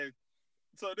 Okay,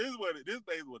 so this is what it is.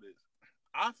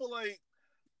 I feel like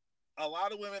a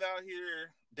lot of women out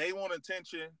here, they want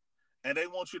attention and they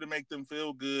want you to make them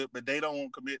feel good, but they don't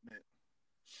want commitment.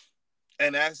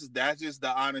 And that's just the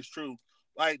honest truth.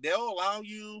 Like, they'll allow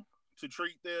you to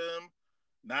treat them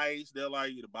nice. They'll allow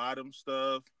you to buy them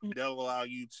stuff. They'll allow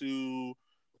you to,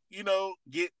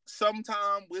 get some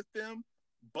time with them.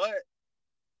 But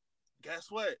guess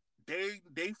what? They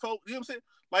focus, you know what I'm saying?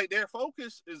 Like, their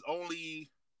focus is only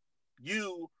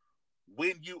you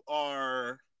when you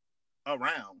are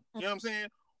around. You know what I'm saying?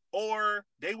 Or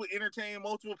they would entertain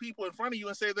multiple people in front of you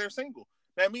and say they're single.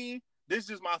 I mean, this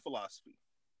is my philosophy.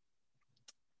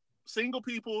 Single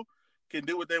people can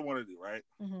do what they want to do, right?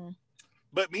 Mm-hmm.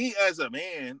 But me as a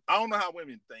man, I don't know how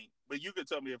women think, but you could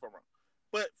tell me if I'm wrong.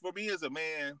 But for me as a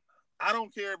man, I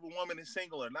don't care if a woman is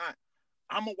single or not.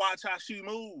 I'm going to watch how she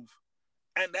move.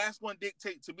 And that's going to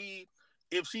dictate to me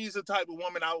if she's the type of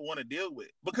woman I would want to deal with,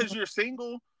 because you're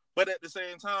single, but at the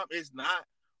same time, it's not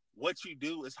what you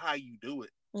do, it's how you do it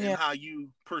and how you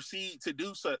proceed to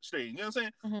do such things. You know what I'm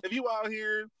saying? Mm-hmm. If you out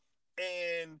here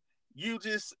and you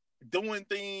just doing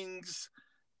things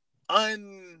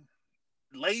unladylike,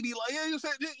 you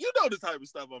said, you know the type of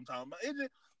stuff I'm talking about. It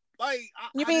just, like,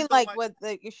 you mean like what?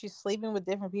 If she's sleeping with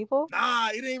different people? Nah,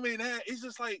 it ain't even that. It's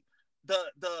just like the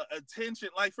attention.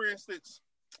 Like, for instance,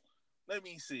 let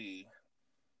me see.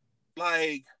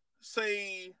 Like,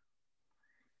 say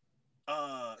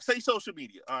social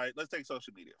media. All right, let's take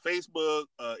social media: Facebook,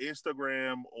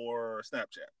 Instagram, or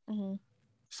Snapchat. Mm-hmm.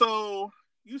 So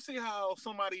you see how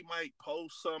somebody might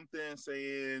post something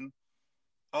saying,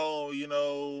 "Oh,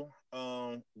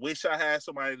 wish I had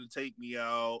somebody to take me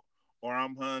out," or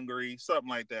 "I'm hungry," something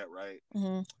like that, right?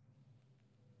 Mm-hmm.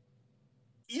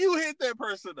 You hit that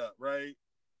person up, right?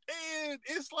 And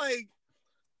it's like,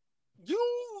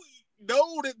 you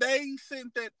know that they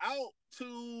sent that out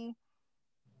to,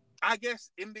 I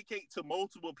guess, indicate to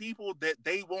multiple people that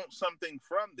they want something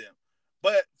from them.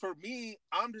 But for me,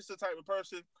 I'm just the type of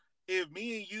person, if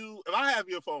I have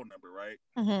your phone number, right?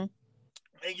 Mm-hmm.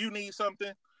 And you need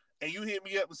something, and you hit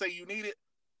me up and say you need it,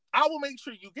 I will make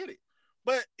sure you get it.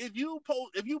 But if you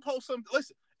post something,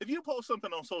 listen, if you post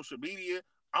something on social media,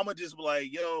 I'm going to just be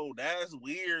like, yo, that's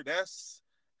weird. That's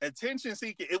attention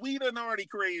seeking. If we done already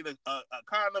created a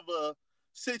kind of a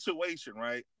situation,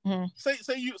 right? Mm-hmm. Say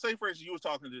for instance, you was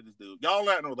talking to this dude. Y'all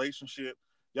not in a relationship.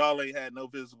 Y'all ain't had no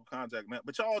physical contact,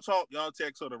 but y'all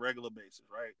text on a regular basis,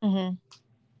 right? Mm-hmm.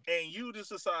 And you just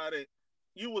decided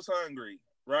you was hungry,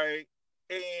 right?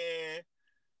 And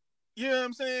you know what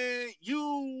I'm saying?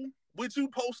 Would you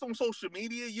post on social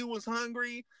media you was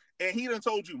hungry, and he done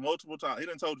told you multiple times. He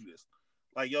done told you this.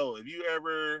 Like, yo, if you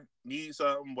ever need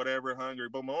something, whatever, hungry,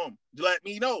 boom, boom, let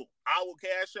me know. I will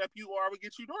cash app you, or I will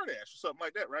get you DoorDash or something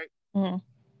like that, right? Mm-hmm.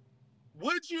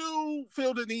 Would you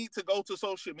feel the need to go to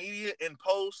social media and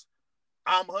post,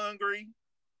 I'm hungry,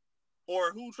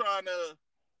 or who trying to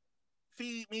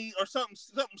feed me, or something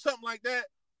like that?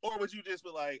 Or would you just be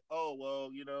like, oh, well,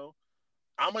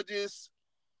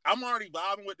 I'm already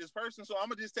vibing with this person, so I'm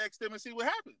going to just text them and see what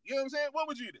happens. You know what I'm saying? What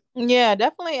would you do? Yeah,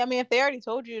 definitely. I mean, if they already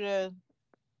told you to...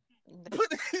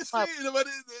 But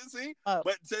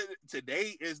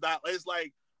today is not. It's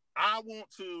like, I want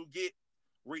to get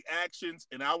reactions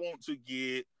and I want to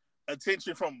get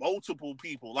attention from multiple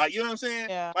people. Like, you know what I'm saying?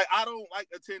 Yeah. Like, I don't like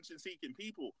attention seeking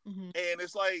people. Mm-hmm. And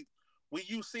it's like, when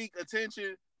you seek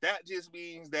attention, that just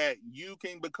means that you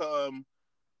can become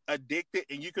addicted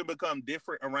and you can become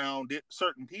different around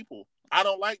certain people. I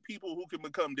don't like people who can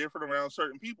become different around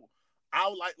certain people.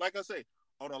 Like I say,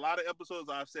 on a lot of episodes,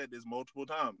 I've said this multiple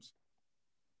times.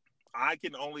 I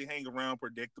can only hang around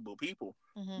predictable people.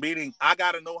 Mm-hmm. Meaning, I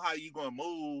got to know how you're going to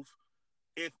move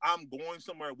if I'm going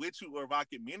somewhere with you, or if I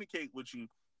communicate with you,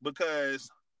 because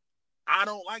I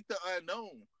don't like the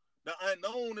unknown. The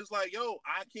unknown is like, yo,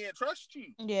 I can't trust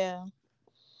you. Yeah.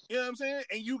 You know what I'm saying?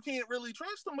 And you can't really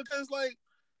trust them because, like,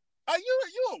 you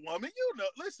a woman.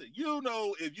 Listen,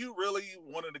 if you really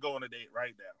wanted to go on a date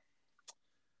right now,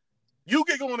 you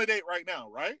can go on a date right now,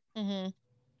 right? Mm-hmm.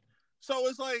 So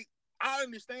it's like, I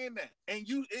understand that. And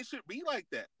it should be like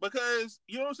that, because,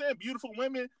 you know what I'm saying? Beautiful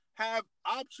women have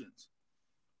options.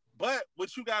 But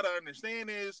what you got to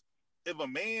understand is, if a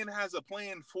man has a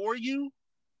plan for you,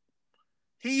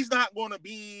 he's not going to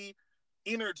be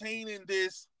entertaining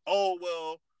this, oh,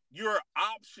 well, your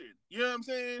option. You know what I'm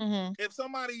saying? Mm-hmm. If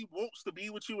somebody wants to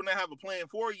be with you and they have a plan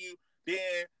for you, then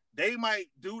they might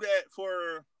do that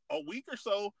for a week or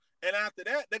so. And after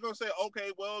that, they're going to say,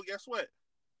 okay, well, guess what?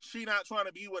 She not trying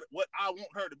to be what I want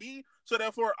her to be. So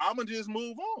therefore, I'm going to just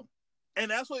move on.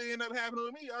 And that's what ended up happening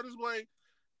with me. I just like,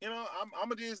 I'm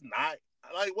going to just not,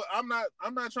 like, what I'm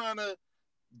not trying to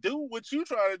do what you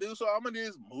try to do. So I'm going to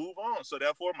just move on. So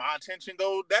therefore, my attention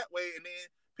goes that way. And then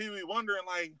people be wondering,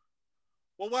 like,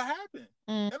 well, what happened?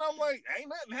 And I'm like, ain't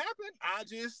nothing happened. I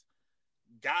just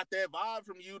got that vibe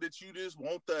from you that you just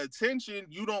want the attention.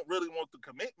 You don't really want the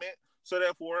commitment. So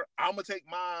therefore, I'm going to take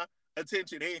my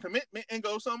attention and commitment and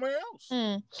go somewhere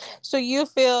else. So you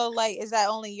feel like, is that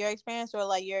only your experience, or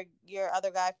like your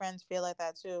other guy friends feel like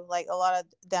that too? Like, a lot of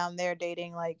down there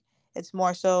dating, like, it's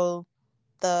more so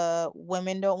the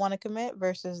women don't want to commit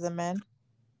versus the men?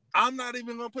 I'm not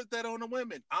even gonna put that on the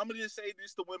women. I'm gonna just say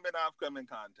this: the women I've come in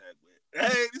contact with.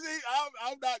 Hey, see,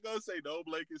 I'm not gonna say no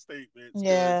blanket statements.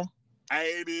 Yeah, I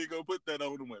ain't even gonna put that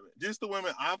on the women. Just the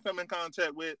women I've come in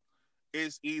contact with.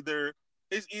 It's either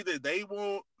they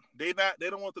don't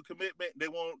want the commitment. They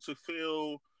want to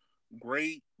feel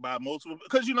great by multiple,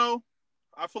 because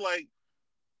I feel like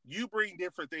you bring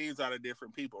different things out of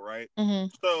different people, right? Mm-hmm.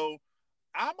 So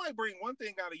I might bring one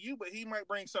thing out of you, but he might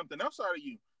bring something else out of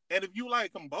you. And if you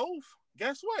like them both,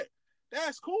 guess what?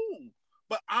 That's cool.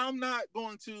 But I'm not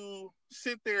going to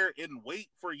sit there and wait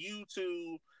for you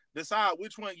to decide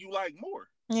which one you like more.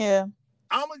 Yeah.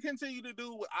 I'm going to continue to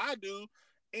do what I do,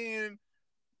 and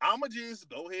I'm going to just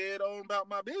go ahead on about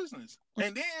my business.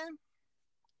 And then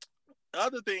the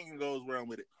other thing goes around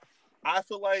with it. I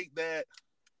feel like that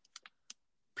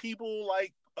people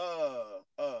like I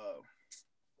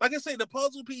say, the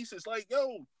puzzle pieces, like,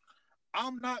 yo,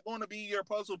 I'm not going to be your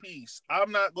puzzle piece.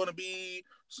 I'm not going to be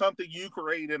something you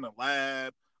create in a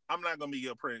lab. I'm not going to be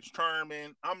your Prince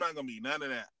Charming. I'm not going to be none of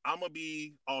that. I'm going to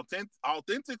be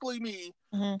authentically me,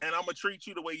 and I'm going to treat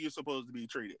you the way you're supposed to be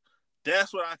treated.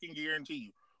 That's what I can guarantee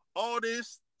you. All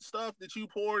this stuff that you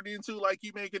poured into, like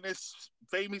you making this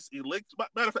famous elixir.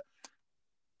 Matter of fact,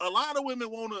 a lot of women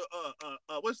want to,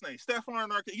 what's his name? Stefan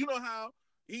Arcade. You know how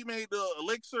he made the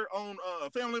elixir on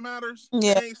Family Matters?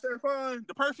 Yeah. Hey, Stefan,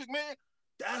 the perfect man.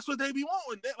 That's what they be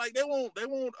wanting. They want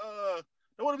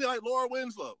to be like Laura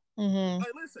Winslow. Mm-hmm.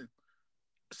 Like, listen,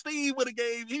 Steve would have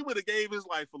gave his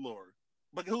life for Laura,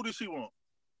 but who did she want?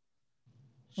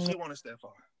 She wanted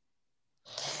Stefan.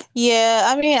 Yeah,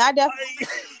 I mean, I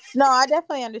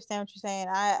definitely understand what you're saying.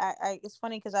 I it's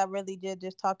funny because I really did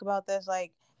just talk about this,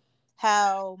 like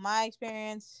how my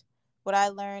experience, what I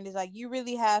learned is like you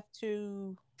really have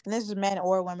to, and this is men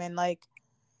or women, like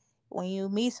when you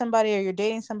meet somebody or you're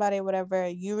dating somebody or whatever,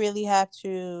 you really have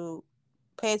to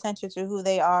pay attention to who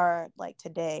they are like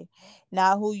today,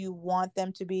 not who you want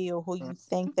them to be or who you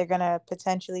think they're gonna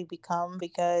potentially become,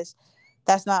 because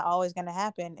that's not always gonna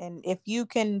happen. And if you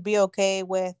can be okay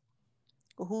with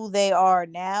who they are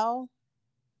now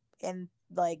and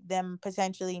like them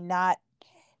potentially not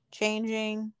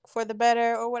changing for the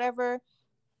better or whatever,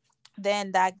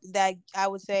 then that I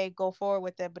would say go forward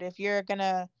with it. But if you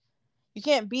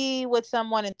can't be with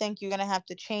someone and think you're gonna have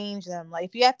to change them. Like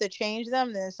if you have to change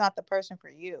them, then it's not the person for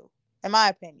you, in my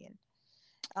opinion.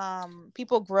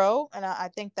 People grow, and I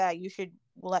think that you should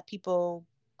let people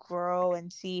grow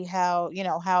and see how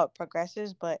how it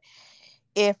progresses. But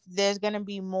if there's gonna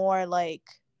be more like,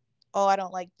 oh, I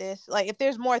don't like this, like if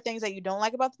there's more things that you don't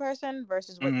like about the person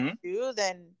versus what you do,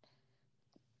 then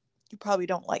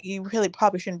you really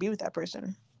probably shouldn't be with that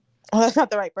person. Well, that's not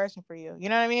the right person for you. You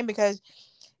know what I mean? Because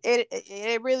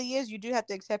it really is. You do have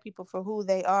to accept people for who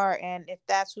they are, and if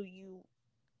that's who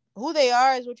they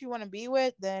are is what you want to be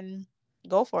with, then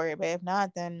go for it. But if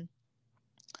not, then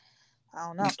I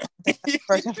don't know. That's not the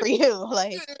person for you.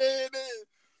 Like,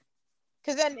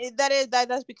 because then that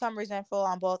does become resentful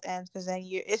on both ends. Because then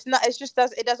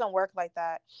it doesn't work like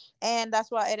that, and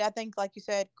that's why I think, like you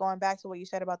said, going back to what you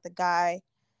said about the guy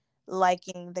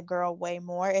liking the girl way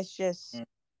more, it's really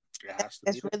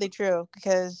true.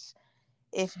 Because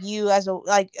if you I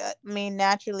mean,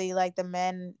 naturally, like the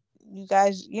men, you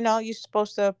guys, you're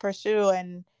supposed to pursue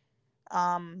and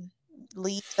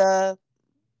lead the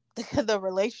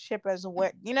relationship as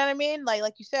what, you know what I mean,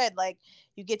 like you said, like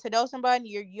you get to know somebody,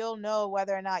 you'll know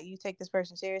whether or not you take this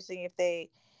person seriously, if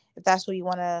that's what you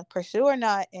want to pursue or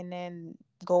not, and then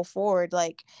go forward.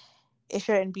 Like it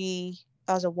shouldn't be,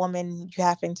 as a woman, you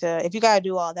having to, if you got to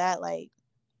do all that, like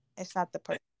it's not the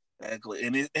person.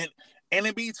 Exactly. And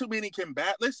it be too many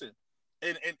listen,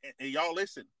 and y'all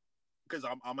listen, because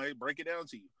I'm gonna break it down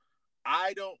to you.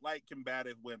 I don't like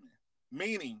combative women,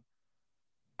 meaning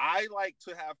I like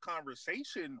to have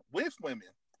conversation with women,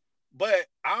 but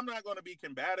I'm not going to be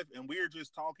combative and we're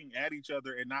just talking at each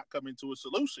other and not coming to a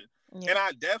solution. Yeah. And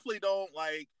I definitely don't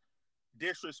like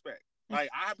disrespect. Like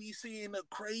I be seeing the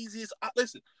craziest.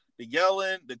 Listen, the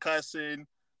yelling, the cussing,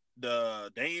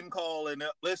 the name calling.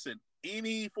 Listen,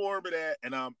 any form of that,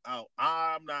 and I'm out.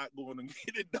 I'm not going to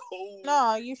get it.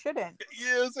 No, you shouldn't. You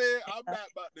know what I'm saying? I'm not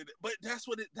about to. But that's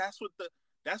what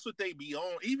they be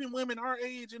on. Even women our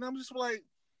age, and I'm just like,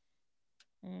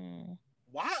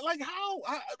 why? Like how?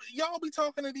 Y'all be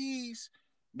talking to these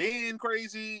men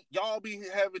crazy. Y'all be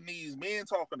having these men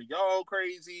talking to y'all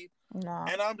crazy. No.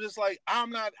 And I'm just like,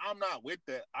 I'm not with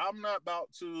that. I'm not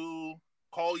about to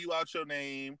call you out your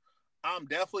name. I'm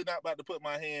definitely not about to put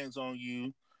my hands on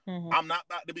you. Mm-hmm. I'm not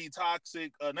about to be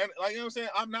toxic. Like, you know what I'm saying?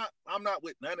 I'm not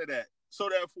with none of that. So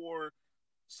therefore,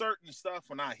 certain stuff,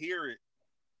 when I hear it,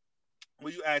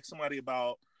 when you ask somebody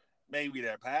about maybe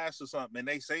their past or something, and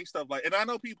they say stuff like, and I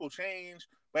know people change,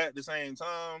 but at the same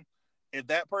time, if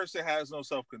that person has no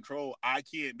self-control, I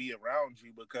can't be around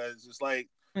you, because it's like,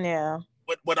 yeah.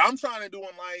 But what I'm trying to do in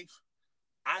life,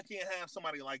 I can't have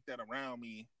somebody like that around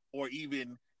me, or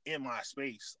even in my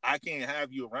space. I can't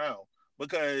have you around,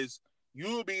 because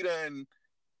you'll be done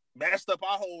messed up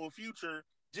our whole future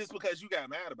just because you got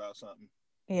mad about something.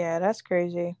 Yeah, that's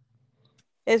crazy.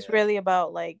 It's Yeah. really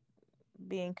about like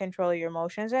being in control of your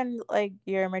emotions and like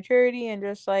your maturity and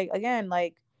just like again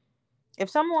like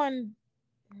if someone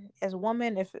as a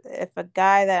woman if a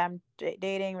guy that I'm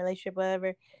dating relationship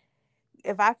whatever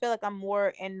if I feel like I'm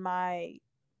more in my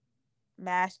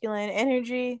masculine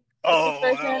energy with the Oh, I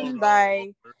don't person know.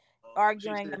 by She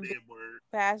arguing said and being that word.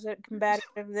 passive combative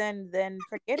then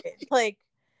forget it like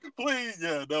Please,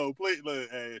 yeah, no, please, look,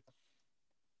 hey,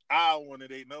 I don't want to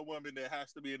date no woman that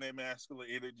has to be in that masculine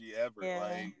energy ever. yeah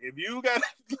Like, if you gotta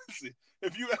listen,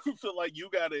 if you ever feel like you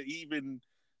gotta even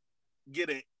get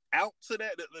it out to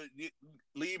that,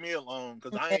 leave me alone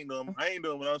because yeah I ain't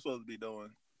doing what I'm supposed to be doing.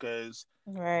 Because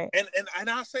right and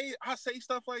I say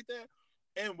stuff like that,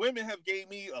 and women have gave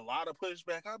me a lot of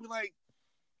pushback. I'll be like,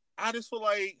 I just feel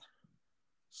like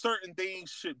certain things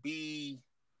should be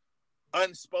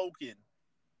unspoken.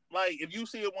 Like if you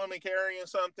see a woman carrying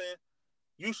something,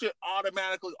 you should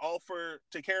automatically offer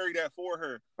to carry that for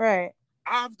her. right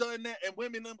I've done that, and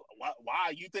women,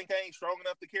 why you think I ain't strong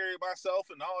enough to carry myself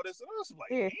and all this? And I was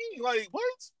like, yeah dang, like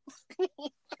what? no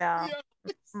Yeah,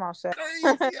 it's I'm all set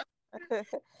crazy.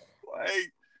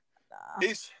 Like nah.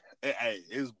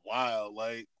 it's wild.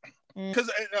 Like, Mm,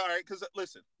 cause all right, cause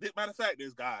listen, matter of fact,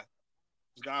 this guy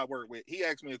I work with, he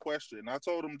asked me a question, and I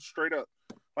told him straight up,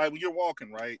 like when you're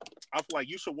walking, right? I feel like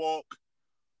you should walk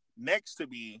next to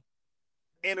me,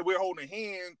 and if we're holding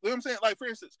hands, you know what I'm saying? Like for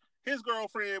instance, his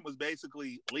girlfriend was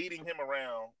basically leading him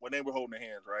around when they were holding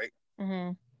hands, right?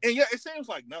 mm-hmm. And yeah, it seems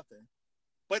like nothing,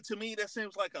 but to me that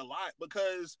seems like a lot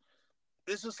because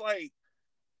it's just like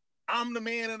I'm the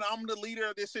man and I'm the leader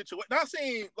of this situation. Not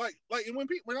saying like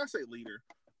when I say leader,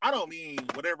 I don't mean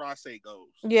whatever I say goes.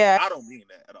 Yeah. I don't mean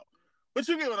that at all. But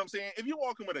you get what I'm saying. If you're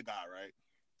walking with a guy, right?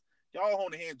 Y'all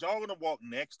holding hands, y'all gonna walk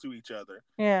next to each other.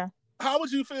 Yeah. How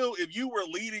would you feel if you were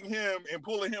leading him and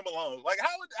pulling him along? Like how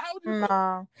would you feel?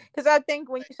 No, because I think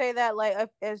when you say that, like,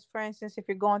 as for instance, if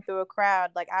you're going through a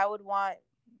crowd, like, I would want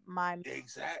my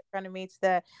Exactly. friend of meets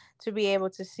that to be able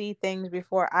to see things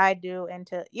before I do, and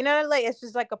to, like, it's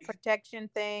just like a protection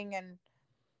thing. And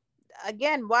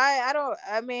again, why I don't,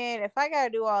 I mean, if I gotta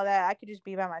do all that, I could just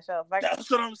be by myself. Like, That's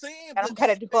what I'm saying. I But don't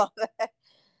gotta do all that.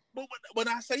 but when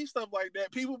I say stuff like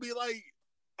that, people be like,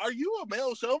 "Are you a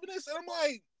male chauvinist?" And I'm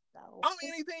like, No. "I'm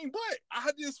anything but."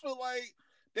 I just feel like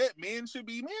that men should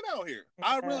be men out here.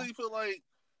 I Yeah. really feel like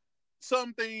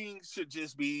some things should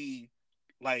just be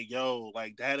like, yo,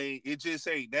 like that ain't it just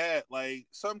ain't that. Like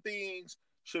some things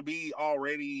should be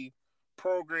already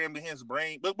programmed in his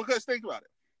brain. But because think about it,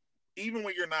 even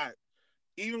when you're not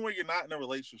in a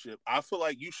relationship, I feel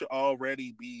like you should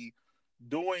already be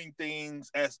doing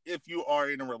things as if you are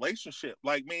in a relationship.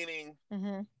 Like meaning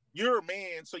Mm-hmm. you're a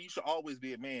man, so you should always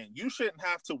be a man. You shouldn't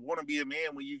have to want to be a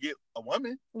man when you get a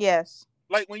woman. Yes.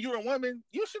 Like when you're a woman,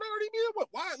 you should already be a woman.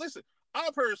 Why? Listen,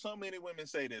 I've heard so many women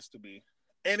say this to me,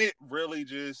 and it really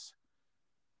just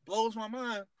blows my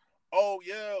mind. Oh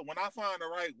yeah, when I find the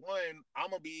right one,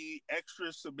 I'm gonna be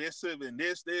extra submissive and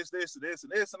this,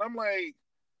 and I'm like,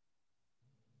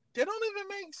 that don't even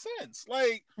make sense.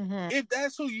 Like, Mm-hmm. if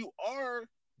that's who you are,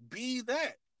 be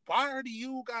that. Why do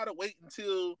you gotta wait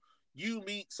until you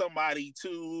meet somebody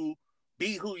to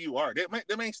be who you are?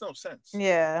 That makes no sense.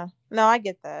 Yeah. No, I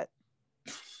get that.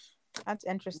 That's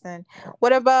interesting.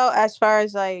 What about as far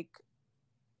as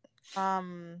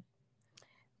um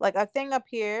like a thing up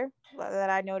here that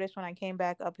I noticed when I came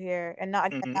back up here, and not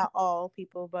again, Mm-hmm. not all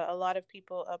people, but a lot of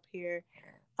people up here,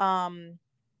 um,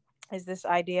 is this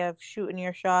idea of shooting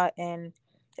your shot, and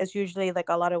it's usually like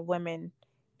a lot of women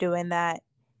doing that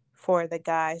for the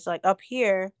guys. Like up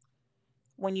here,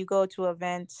 when you go to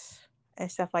events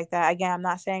and stuff like that. Again, I'm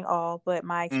not saying all, but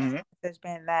my experience Mm-hmm. has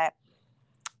been that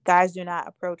guys do not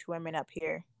approach women up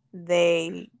here.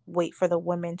 They wait for the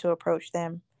women to approach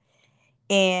them,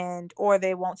 and or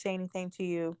they won't say anything to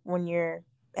you when you're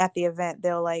at the event.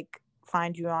 They'll like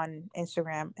find you on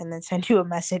Instagram and then send you a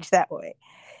message that way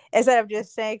instead of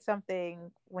just saying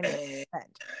something when you're at the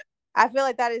event. I feel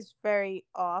like that is very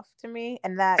off to me,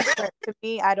 and that to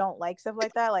me, I don't like stuff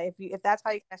like that. Like if that's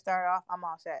how you're gonna start off, I'm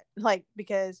all set. Like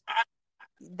because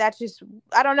that's just,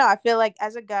 I don't know. I feel like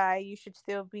as a guy, you should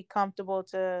still be comfortable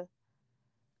to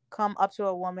come up to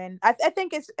a woman. I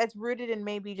think it's rooted in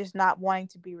maybe just not wanting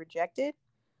to be rejected.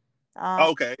 Um,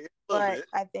 Okay, a little but bit.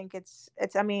 I think it's.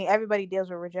 I mean, everybody deals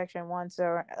with rejection once,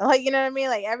 or like you know what I mean.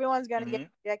 Like everyone's gonna get Mm-hmm.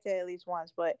 rejected at least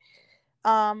once. But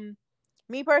um,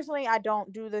 me personally, I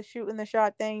don't do the shooting the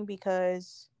shot thing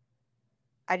because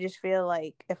I just feel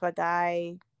like if a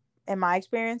guy, in my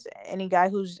experience, any guy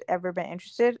who's ever been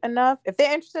interested enough, if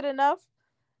they're interested enough,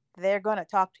 they're gonna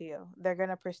talk to you. They're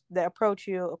gonna they approach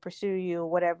you or pursue you,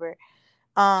 whatever.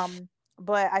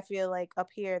 But I feel like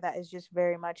up here that is just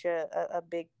very much a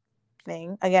big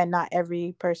thing. Again, not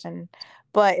every person,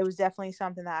 but it was definitely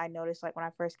something that I noticed like when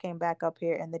I first came back up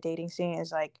here, and the dating scene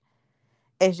is like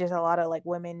it's just a lot of like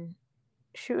women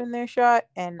shooting their shot,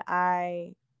 and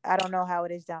I don't know how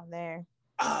it is down there.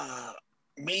 I'm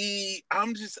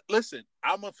just listen.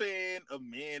 I'm a fan of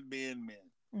men,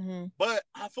 but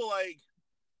I feel like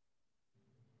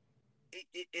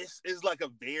it's like a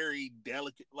very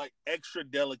delicate, like extra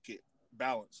delicate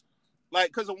balance. Like,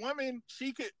 because a woman,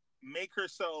 she could make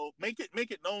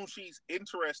it known she's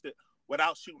interested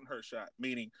without shooting her shot.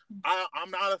 Meaning, I'm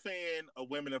not a fan of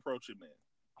women approaching men,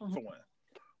 for one.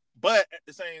 But at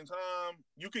the same time,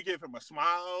 you could give him a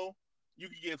smile, you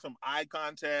could give him eye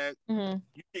contact, you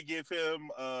could give him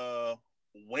a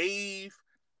wave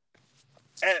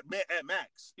at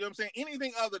max. You know what I'm saying?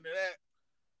 Anything other than that,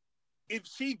 if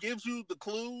she gives you the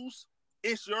clues,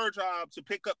 it's your job to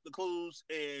pick up the clues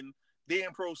and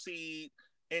then proceed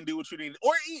and do what you need.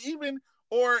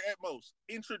 Or at most,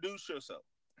 introduce yourself.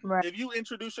 Right. If you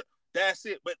introduce her, that's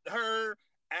it. But her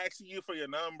asking you for your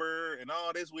number and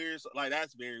all this weird, like,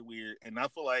 that's very weird. And I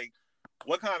feel like,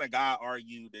 what kind of guy are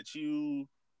you that you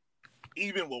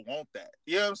even would want that?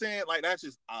 You know what I'm saying? Like, that's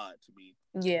just odd to me.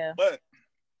 Yeah. But,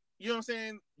 you know what I'm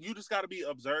saying? You just got to be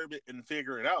observant and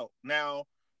figure it out. Now,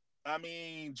 I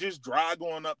mean, just dry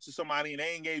going up to somebody and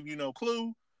they ain't gave you no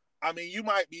clue. I mean, you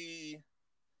might be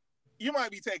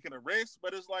taking a risk,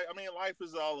 but it's like, I mean, life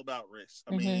is all about risk.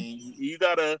 I mean, you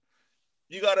gotta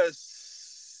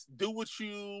do what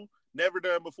you never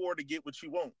done before to get what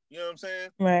you want. You know what I'm saying?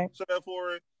 Right. So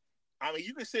therefore, I mean,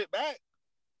 you can sit back.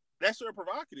 That's your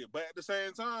provocative, but at the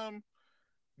same time,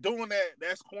 doing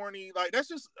that's corny. Like, that's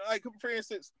just like, for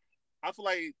instance, I feel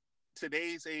like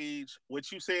today's age,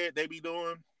 what you said they be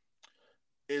doing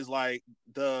is like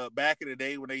the back in the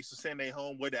day when they used to send their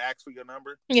homeboy to ask for your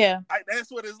number. Yeah.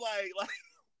 That's what it's like. Like,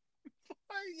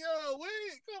 yo,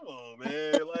 wait, come on,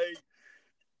 man. Like,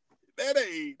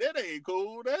 that ain't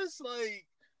cool. That's like,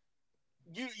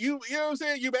 you know what I'm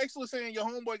saying? You basically saying your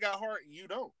homeboy got heart and you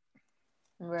don't.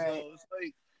 Right. So it's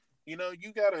like, you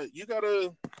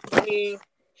gotta, I mean,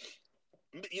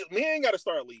 men gotta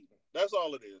start leading. That's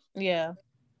all it is. Yeah.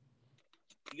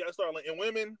 You gotta start leading. And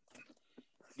women,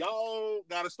 y'all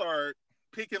gotta start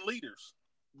picking leaders.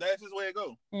 That's just the way it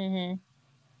go.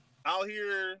 Out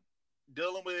here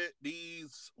dealing with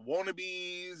these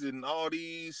wannabes and all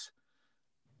this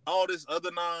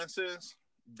other nonsense,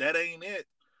 that ain't it.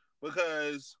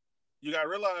 Because you gotta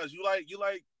realize you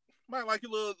might like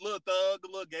your little thug, a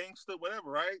little gangster,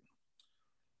 whatever, right?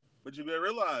 But you gotta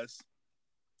realize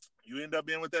you end up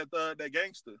being with that thug, that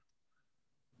gangster.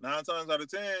 9 times out of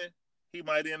 10, he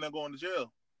might end up going to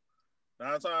jail.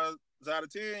 9 times out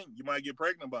of 10, you might get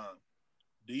pregnant by him.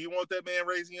 Do you want that man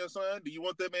raising your son? Do you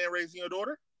want that man raising your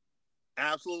daughter?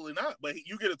 Absolutely not. But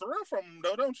you get a thrill from him,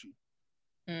 though, don't you?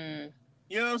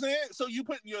 You know what I'm saying? So you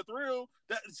putting your thrill.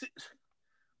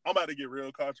 I'm about to get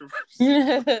real controversial.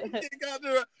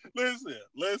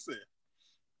 Listen.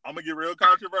 I'm gonna get real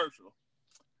controversial.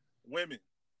 Women,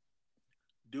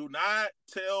 do not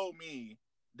tell me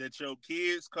that your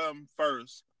kids come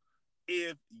first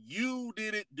if you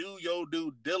didn't do your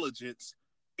due diligence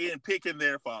in picking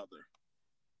their father.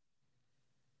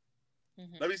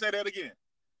 Let me say that again.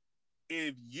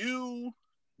 If you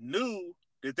knew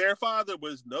that their father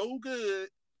was no good,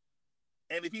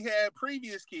 and if he had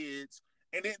previous kids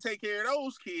and didn't take care of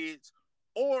those kids,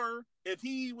 or if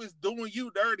he was doing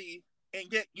you dirty and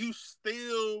yet you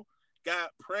still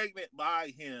got pregnant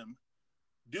by him,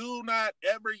 do not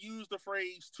ever use the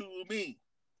phrase to me,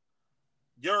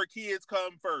 your kids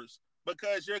come first.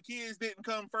 Because your kids didn't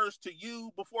come first to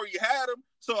you before you had them.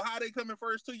 So how they coming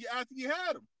first to you after you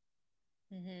had them?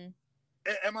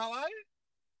 Am I lying?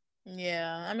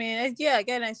 Yeah. I mean,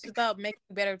 again, it's about making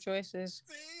better choices.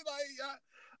 See, like,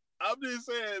 I'm just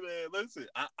saying, man, listen,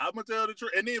 I'm going to tell the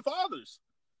truth. And then fathers,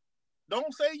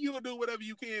 don't say you would do whatever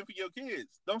you can for your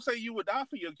kids. Don't say you would die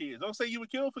for your kids. Don't say you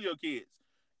would kill for your kids.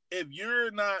 If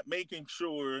you're not making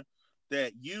sure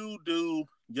that you do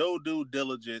your due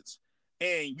diligence,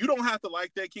 and you don't have to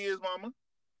like that kid's mama,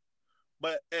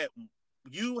 but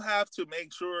you have to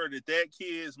make sure that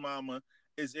kid's mama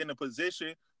is in a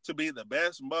position to be the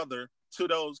best mother to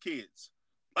those kids.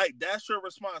 Like, that's your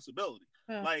responsibility.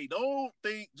 Yeah. Like, don't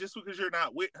think just because you're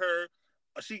not with her,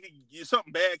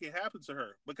 something bad can happen to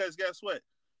her. Because guess what?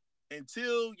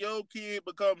 Until your kid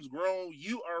becomes grown,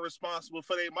 you are responsible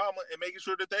for their mama and making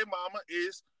sure that their mama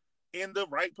is in the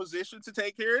right position to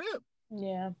take care of them.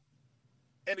 Yeah.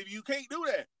 And if you can't do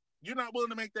that, you're not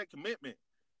willing to make that commitment,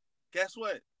 guess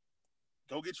what?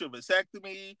 Go get you a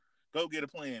vasectomy. Go get a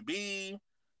plan B.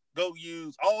 Go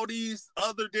use all these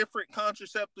other different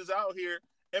contraceptives out here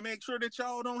and make sure that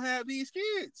y'all don't have these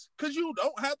kids. Because you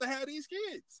don't have to have these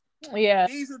kids. Yeah.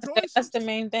 These are choices. That's the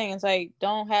main thing. It's like,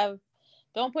 don't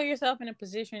put yourself in a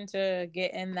position to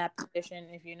get in that position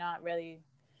if you're not really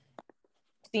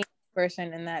seeing a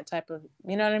person in that type of,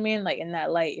 you know what I mean? Like in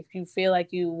that light. If you feel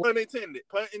like you... Pun intended.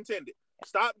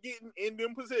 Stop getting in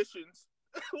them positions.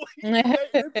 Yeah.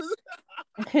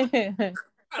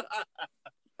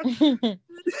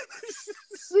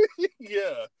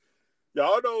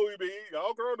 Y'all know what we mean.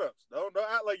 Y'all grown ups. Don't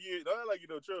act like you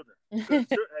know children.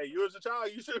 Hey, you as a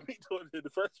child, you shouldn't be doing it in the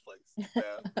first place.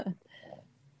 Yeah.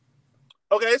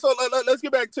 Okay, so let's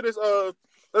get back to this.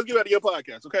 Let's get back to your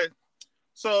podcast. Okay.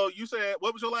 So you said,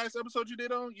 what was your last episode you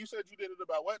did on? You said you did it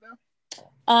about what now?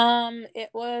 It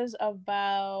was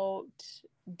about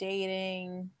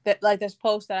dating. That, like, this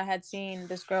post that I had seen,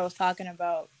 this girl was talking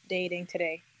about dating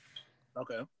today.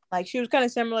 Okay. Like, she was kind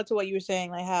of similar to what you were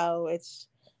saying, like how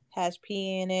has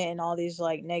pee in it and all these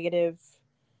like negative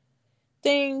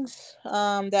things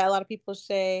that a lot of people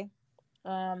say.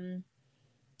 And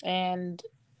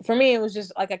for me, it was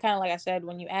just like, like I said,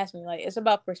 when you asked me, like, it's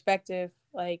about perspective.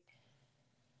 Like,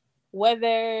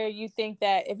 whether you think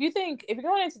that if you're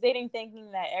going into dating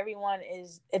thinking that everyone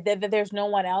is that there's no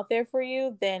one out there for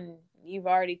you, then you've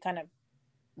already kind of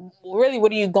really,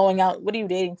 what are you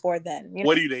dating for then? You know?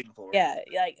 What are you dating for? Yeah,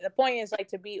 like the point is like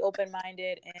to be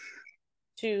open-minded and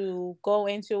to go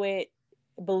into it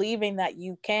believing that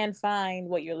you can find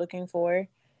what you're looking for,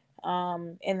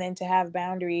 and then to have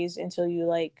boundaries until you,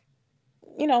 like,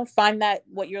 you know, find that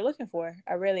what you're looking for.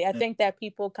 I think that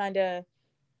people kind of,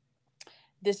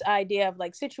 this idea of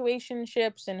like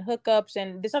situationships and hookups,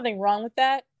 and there's nothing wrong with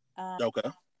that. Okay.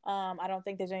 I don't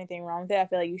think there's anything wrong with it. I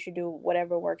feel like you should do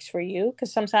whatever works for you,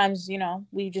 because sometimes, you know,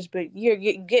 you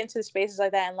get into spaces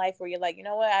like that in life where you're like, you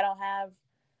know what, I don't have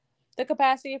the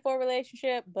capacity for a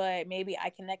relationship, but maybe I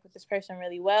connect with this person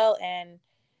really well and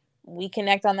we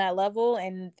connect on that level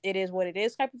and it is what it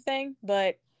is type of thing.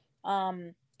 But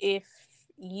if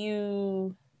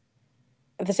you,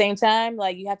 at the same time,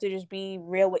 like, you have to just be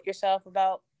real with yourself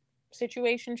about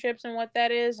situationships and what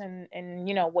that is, and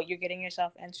you know what you're getting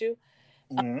yourself into.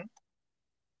 Mm-hmm.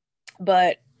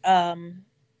 But I'm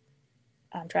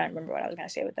trying to remember what I was gonna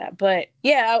say with that. But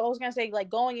yeah, I was gonna say, like,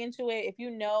 going into it, if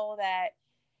you know that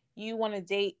you want to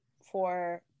date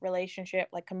for relationship,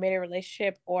 like committed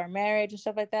relationship or marriage and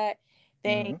stuff like that,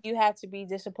 then you have to be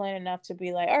disciplined enough to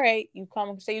be like, all right, you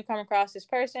come across this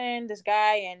person, this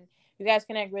guy, and you guys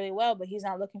connect really well, but he's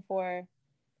not looking for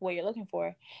what you're looking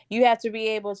for. You have to be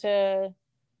able to,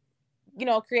 you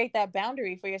know, create that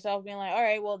boundary for yourself, being like, all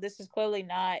right, well, this is clearly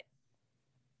not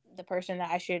the person that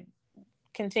I should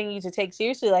continue to take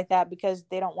seriously like that, because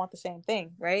they don't want the same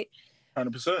thing, right?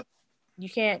 100%. You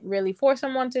can't really force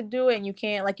someone to do it, and you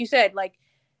can't, like you said, like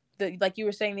you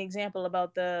were saying the example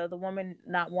about the woman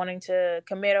not wanting to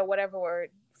commit or whatever, or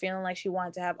feeling like she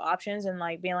wanted to have options and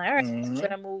like being like, all right, I'm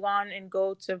gonna move on and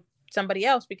go to somebody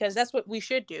else, because that's what we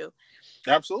should do.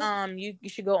 Absolutely. You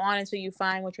should go on until you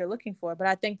find what you're looking for. But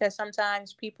I think that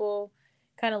sometimes people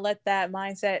kind of let that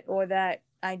mindset or that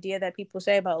idea that people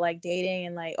say about like dating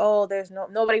and like, oh, there's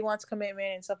nobody wants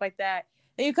commitment and stuff like that.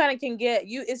 Then you kind of can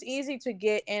it's easy to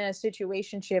get in a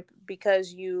situationship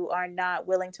because you are not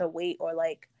willing to wait or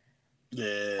like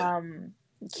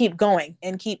keep going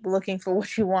and keep looking for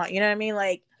what you want. You know what I mean?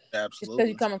 Like, absolutely, just because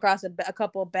you come across a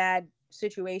couple of bad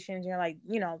situations, you're like,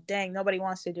 you know, dang, nobody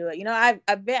wants to do it. You know,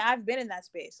 I've been in that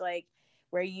space, like,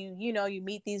 where you know, you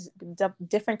meet these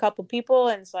different couple people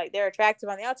and it's like they're attractive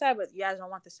on the outside, but you guys don't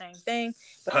want the same thing.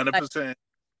 But 100%. Like,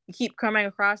 you keep coming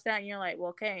across that and you're like, well,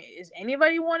 okay, is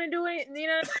anybody want to do it? You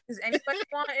know, does anybody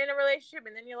want in a relationship?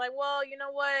 And then you're like, well, you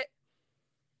know what,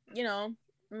 you know,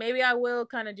 maybe I will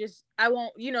kind of just, I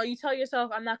won't, you know, you tell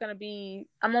yourself, I'm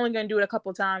only going to do it a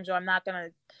couple times, or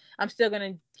I'm still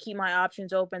going to keep my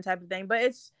options open type of thing.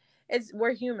 But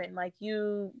we're human. Like,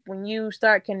 when you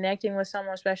start connecting with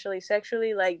someone, especially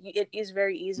sexually, like, it is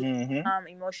very easy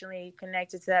emotionally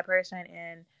connected to that person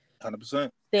and 100%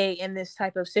 stay in this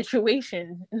type of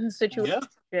situation.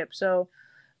 Yeah. So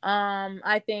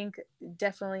I think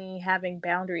definitely having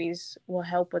boundaries will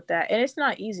help with that. And it's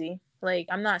not easy. Like,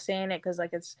 I'm not saying it because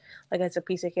like it's a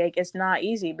piece of cake. It's not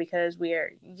easy because you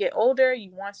get older,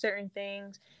 you want certain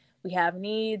things, we have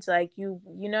needs, like you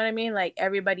know what I mean? Like,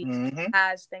 everybody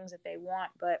has things that they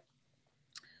want, but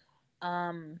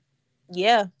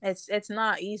yeah, it's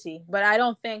not easy. But I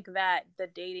don't think that the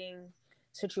dating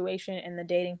situation and the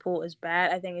dating pool is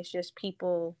bad. I think it's just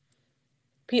people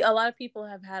a lot of people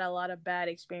have had a lot of bad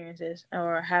experiences,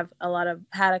 or have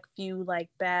had a few like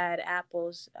bad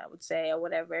apples, I would say, or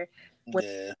whatever, which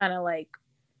kind of like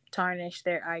tarnish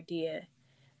their idea.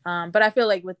 But I feel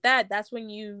like with that, that's when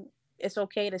it's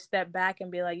okay to step back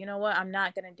and be like, you know what, I'm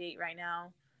not gonna date right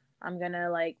now. I'm gonna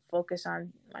like focus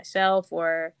on myself,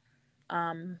 or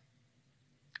kind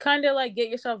of like get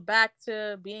yourself back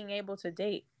to being able to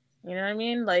date. You know what I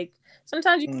mean? Like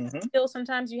sometimes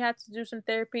sometimes you have to do some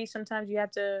therapy. Sometimes you have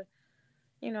to,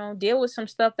 deal with some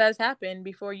stuff that's happened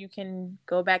before you can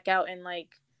go back out and like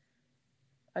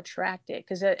attract it.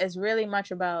 Because it's really much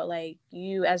about like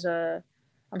you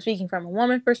I'm speaking from a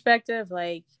woman perspective,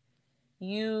 like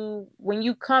when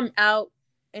you come out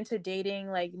into dating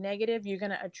like negative, you're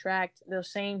gonna attract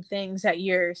those same things that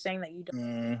you're saying that you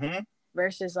don't.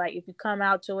 Versus like if you come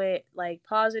out to it like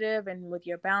positive and with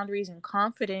your boundaries and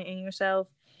confident in yourself,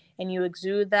 and you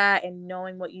exude that and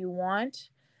knowing what you want,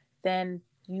 then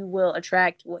you will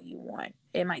attract what you want.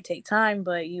 It might take time,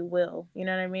 but you will. You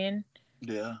know what I mean?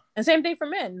 Yeah. And same thing for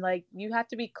men. Like you have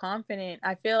to be confident.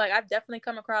 I feel like I've definitely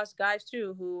come across guys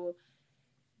too who,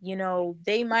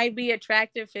 they might be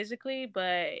attractive physically,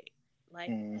 but like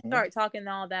start talking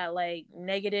all that like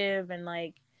negative and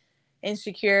like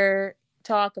insecure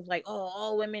talk of like, oh,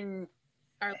 all women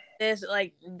are this,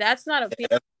 like that's not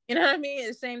appealing. You know what I mean?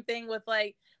 It's the same thing with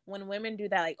like when women do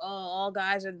that, like, oh, all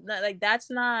guys are not, like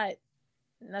that's not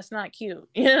cute.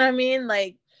 You know what I mean?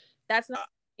 Like that's not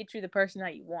get you the person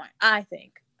that you want. I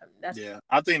think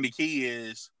I think the key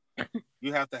is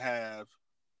you have to have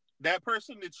that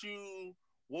person that you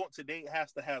want to date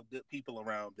has to have good people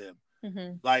around them,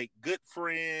 like good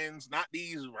friends, not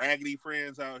these raggedy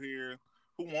friends out here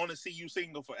who want to see you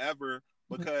single forever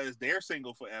because they're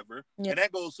single forever. And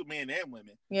that goes to men and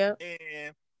women.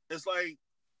 And it's like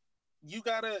you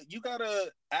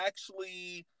gotta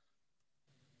actually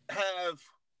have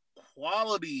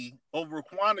quality over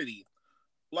quantity.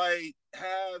 Like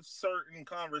have certain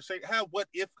have what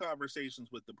if conversations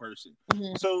with the person,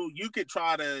 so you could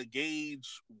try to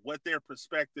gauge what their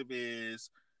perspective is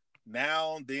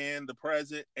now, then, the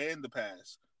present, and the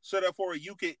past. So therefore,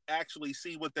 you could actually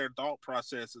see what their thought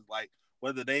process is like,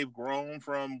 whether they've grown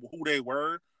from who they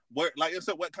were, what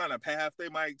kind of path they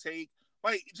might take,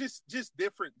 like just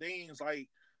different things, like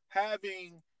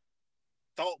having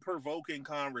thought-provoking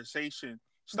conversation.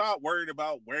 Stop worried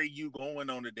about where you going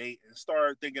on a date and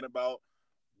start thinking about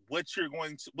what you're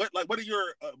going to what are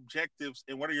your objectives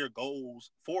and what are your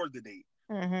goals for the date.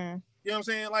 You know what I'm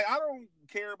saying? Like I don't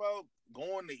care about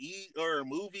going to eat or a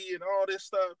movie and all this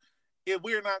stuff if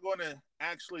we're not going to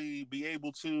actually be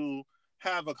able to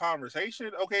have a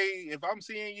conversation. Okay, if I'm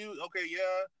seeing you, okay,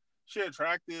 yeah, she's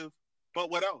attractive, but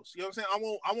what else? You know what I'm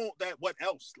saying? I want that what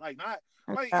else? Like not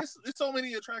like it's so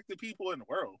many attractive people in the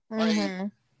world. Like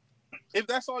if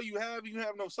that's all you have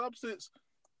no substance,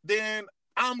 then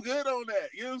I'm good on that.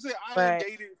 You know what I'm saying? I have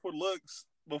dated for looks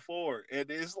before, and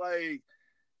it's like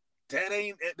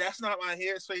that's not my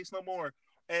headspace no more.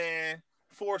 And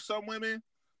for some women,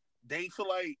 they feel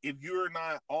like if you're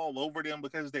not all over them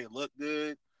because they look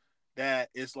good, that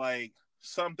it's like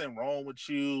something wrong with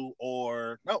you,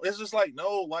 or no, it's just like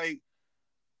no, like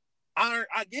I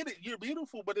get it, you're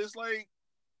beautiful, but it's like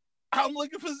I'm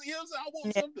looking for, you know, I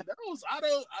want something else.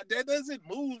 That doesn't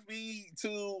move me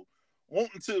to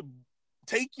wanting to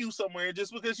take you somewhere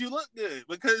just because you look good.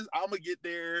 Because I'm gonna get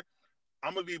there,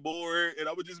 I'm gonna be bored, and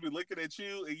I'm gonna just be looking at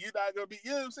you, and you're not gonna be,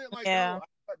 you know what I'm saying? Like, no, I'm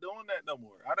not doing that no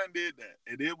more. I done did that,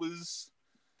 and it was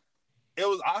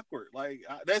awkward. Like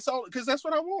that's all, because that's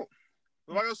what I want.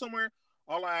 If I go somewhere,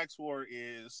 all I ask for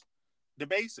is the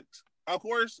basics. Of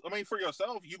course, I mean for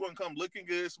yourself, you're gonna come looking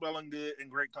good, smelling good,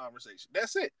 and great conversation.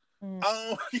 That's it.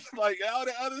 Like all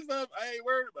the other stuff, I ain't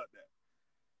worried about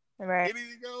that. Right.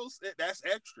 Anything else, that's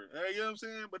extra. You know what I'm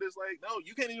saying? But it's like, no,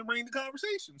 you can't even bring the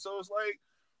conversation. So it's like,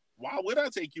 why would I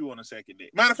take you on a second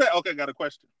date? Matter of fact, okay, I got a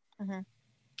question.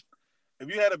 If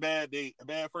you had a bad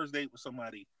first date with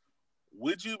somebody,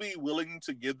 would you be willing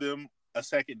to give them a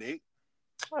second date?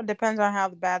 Well, it depends on how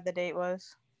bad the date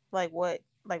was. Like what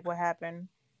happened.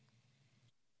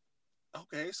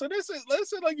 Okay, so let's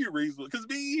say like you're reasonable. Because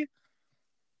me,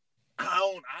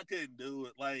 I couldn't do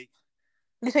it. Like,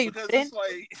 because it's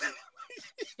like,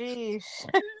 jeez.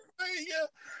 Yeah,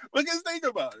 because think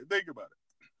about it.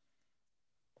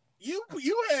 You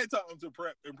had time to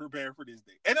prep and prepare for this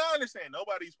day, and I understand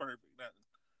nobody's perfect, nothing.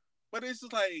 But it's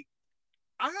just like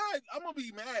I'm gonna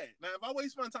be mad now if I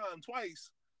waste my time twice.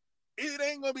 It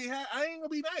ain't gonna be. I ain't gonna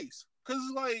be nice because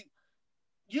it's like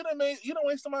you don't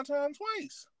waste my time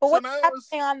twice. But so what's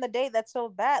happening on the date that's so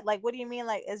bad? Like, what do you mean?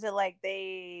 Like, is it like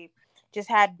they just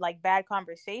had like bad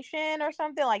conversation or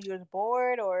something, like you was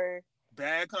bored or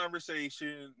bad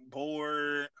conversation,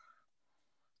 bored,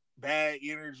 bad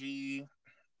energy.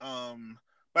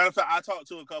 Matter of fact, I talked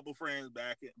to a couple friends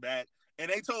back, and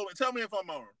they told me, tell me if I'm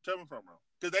wrong,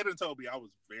 because they didn't tell me I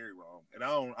was very wrong, and I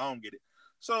don't get it.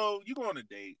 So you go on a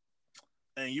date,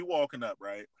 and you walking up,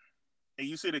 right, and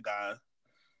you see the guy.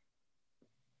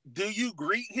 Do you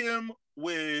greet him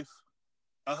with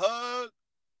a hug,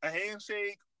 a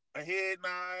handshake, a head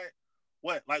nod?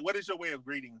 What? Like, what is your way of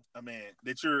greeting a man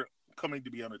that you're coming to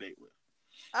be on a date with?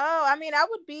 Oh, I mean, I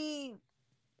would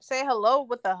say hello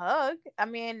with a hug. I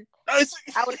mean, I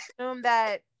would assume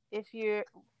that if you're,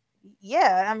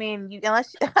 yeah, I mean,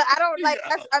 unless I don't like.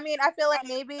 Yeah. I mean, I feel like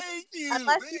maybe you,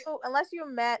 unless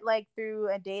you met like through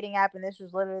a dating app and this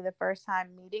was literally the first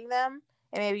time meeting them,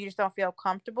 and maybe you just don't feel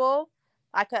comfortable.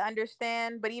 I could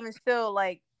understand, but even still,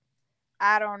 like,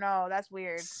 I don't know. That's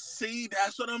weird. See,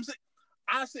 that's what I'm saying.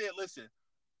 I said, listen,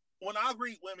 when I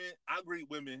greet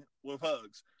women with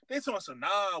hugs. They told me,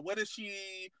 nah, what if she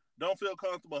don't feel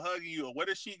comfortable hugging you, or what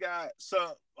if she got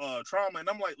some trauma? And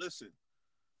I'm like, listen,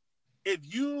 if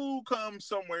you come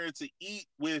somewhere to eat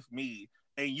with me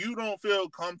and you don't feel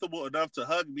comfortable enough to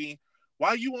hug me,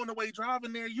 while you on the way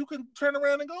driving there, you can turn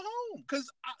around and go home. Because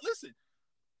listen,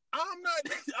 I'm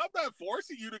not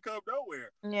forcing you to come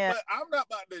nowhere. Yeah. But I'm not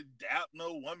about to dap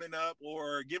no woman up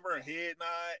or give her a head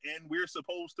nod, and we're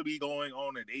supposed to be going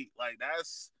on a date. Like,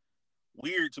 that's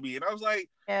weird to me. And I was like,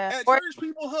 at church,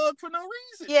 people hug for no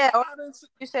reason. Yeah.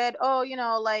 You said, oh,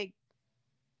 like,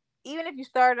 even if you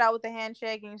started out with a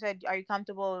handshake and you said, are you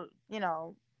comfortable,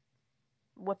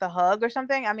 with a hug or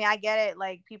something? I mean, I get it,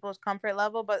 like, people's comfort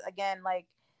level, but again, like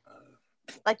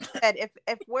you said,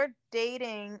 if we're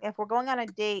dating, if we're going on a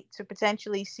date to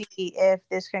potentially see if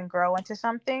this can grow into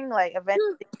something, like,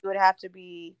 eventually you would have to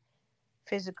be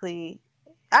physically.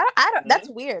 I don't. That's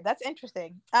weird. That's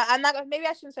interesting. I'm not. Maybe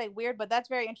I shouldn't say weird, but that's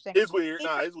very interesting. It's weird.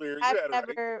 It's weird.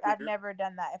 I've never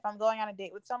done that. If I'm going on a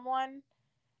date with someone,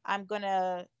 I'm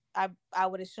gonna. I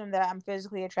would assume that I'm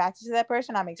physically attracted to that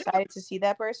person. I'm excited to see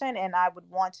that person, and I would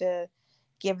want to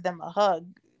give them a hug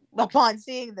upon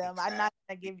seeing them. Exactly. I'm not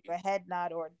gonna give you a head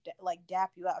nod or like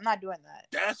dap you up. I'm not doing that.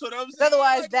 That's what I'm saying.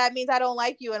 Otherwise, that means I don't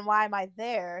like you, and why am I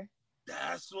there?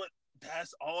 That's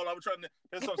all I'm trying to.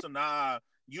 That's something. Nah,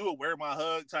 you would wear my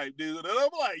hug type dude, and I'm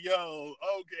like, yo,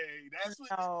 okay, that's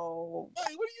what. No.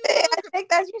 Like, what are you? I think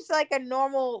that's just like a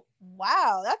normal.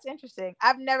 Wow, that's interesting.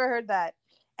 I've never heard that,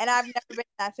 and I've never been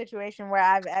in that situation where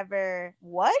I've ever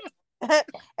what.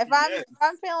 If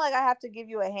I'm feeling like I have to give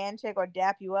you a handshake or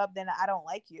dap you up, then I don't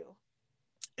like you.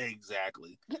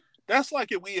 Exactly. That's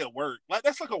like if we at work. Like,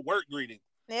 that's like a work greeting.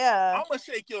 Yeah. I'm gonna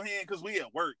shake your hand because we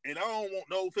at work, and I don't want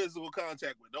no physical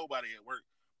contact with nobody at work.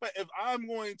 But if I'm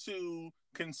going to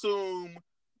consume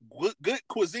good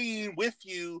cuisine with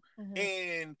you,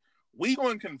 and we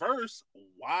going to converse,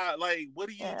 why? Like, what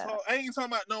are you talking? I ain't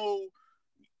talking about no.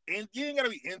 And you ain't gotta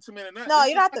be intimate or nothing. No,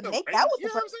 you don't have to make out with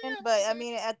the person. But I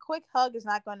mean, a quick hug is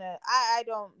not gonna. I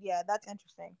don't. Yeah, that's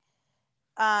interesting.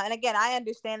 And again, I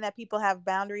understand that people have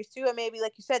boundaries too, and maybe,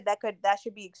 like you said, that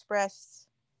should be expressed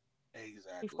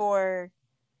before,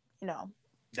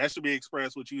 that should be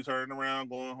expressed with you turning around,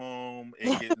 going home,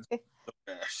 and getting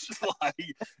like,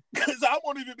 because I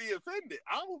won't even be offended.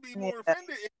 I will be more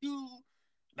offended if you.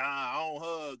 Nah, I don't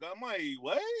hug. I'm like,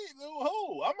 wait,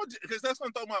 no, because that's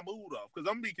gonna throw my mood off. Because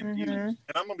I'm gonna be confused, and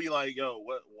I'm gonna be like, yo,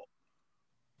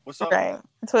 what's up? Right.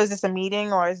 So is this a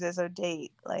meeting or is this a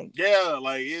date? Like, yeah,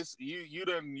 like it's you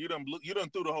done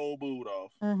threw the whole mood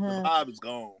off. The vibe is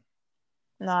gone.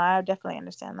 No, I definitely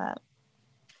understand that.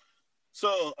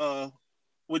 So,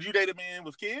 would you date a man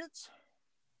with kids?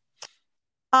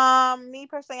 Me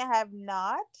personally, I have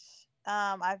not.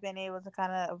 I've been able to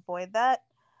kind of avoid that.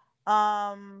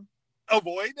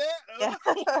 Avoid that? Yeah.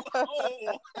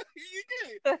 Oh, you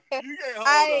can't hold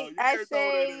on.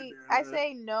 I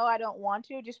say no, I don't want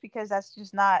to, just because that's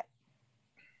just not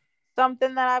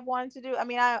something that I've wanted to do. I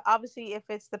mean, I obviously, if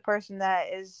it's the person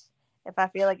if I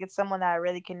feel like it's someone that I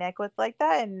really connect with like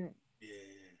that, and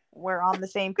we're on the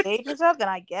same page and stuff, then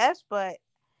I guess. But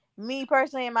me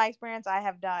personally, in my experience, I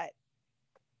have not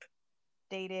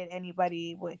dated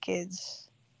anybody with kids.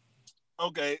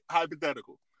 Okay,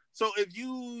 hypothetical. So if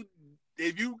you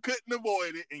couldn't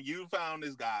avoid it and you found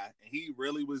this guy and he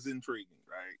really was intriguing,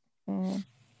 right?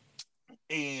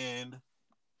 And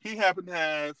he happened to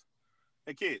have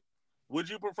a kid, would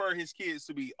you prefer his kids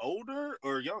to be older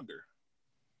or younger?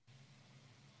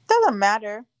 Doesn't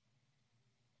matter.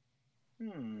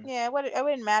 Yeah, it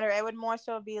wouldn't matter. It would more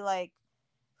so be like,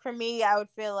 for me, I would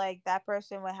feel like that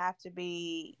person would have to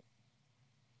be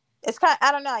it's kind of,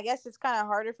 I don't know. I guess it's kind of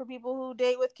harder for people who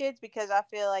date with kids because I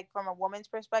feel like from a woman's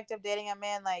perspective, dating a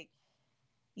man, like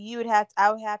I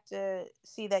would have to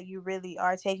see that you really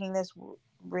are taking this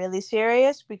really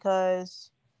serious because,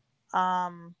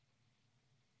 um,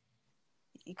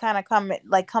 you kind of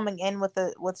coming in with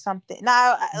something.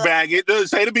 No, Bag it.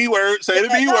 Say the B word. Say the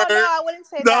B no, word. I wouldn't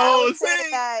say that. I No, would say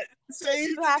that say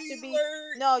you the have to B be.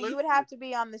 word. No, Listen. you would have to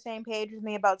be on the same page with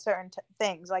me about certain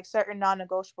things, like certain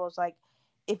non-negotiables. Like,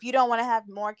 if you don't want to have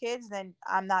more kids, then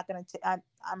I'm not gonna.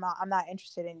 I'm not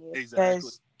interested in you Exactly.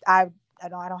 because I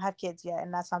don't have kids yet,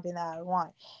 and that's something that I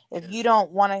want. If Yes. you don't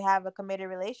want to have a committed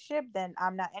relationship, then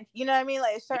I'm not. You know what I mean?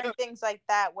 Like certain things like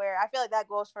that, where I feel like that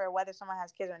goes for whether someone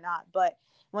has kids or not. But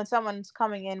when someone's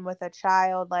coming in with a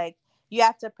child, like, you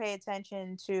have to pay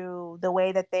attention to the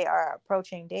way that they are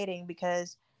approaching dating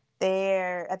because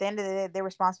they're, at the end of the day, they're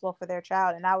responsible for their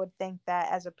child. And I would think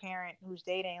that as a parent who's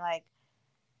dating, like,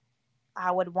 I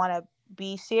would want to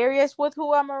be serious with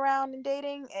who I'm around and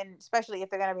dating, and especially if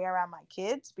they're going to be around my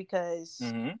kids, because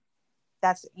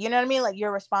that's, you know what I mean? Like,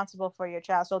 you're responsible for your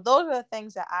child. So those are the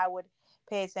things that I would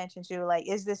pay attention to. Like,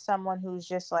 is this someone who's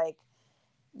just like,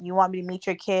 you want me to meet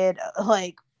your kid,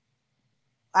 like,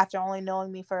 after only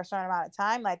knowing me for a certain amount of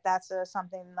time? Like, that's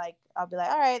something, like, I'll be like,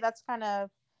 all right, that's kind of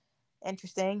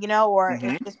interesting, you know? Or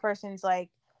if this person's like,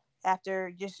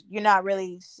 after just you're not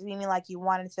really seeming like you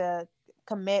wanted to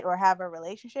commit or have a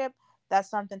relationship, that's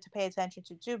something to pay attention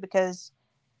to too. Because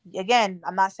again,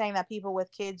 I'm not saying that people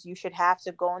with kids, you should have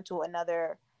to go into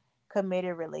another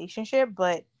committed relationship,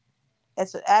 but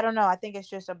it's, I don't know, I think it's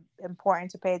just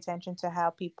important to pay attention to how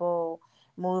people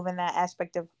move in that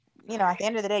aspect of, you know, at the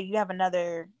end of the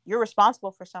day, you're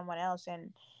responsible for someone else,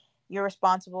 and you're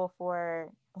responsible for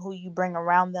who you bring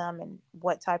around them and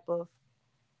what type of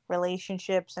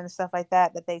relationships and stuff like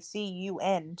that they see you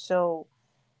in. So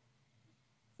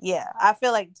yeah, I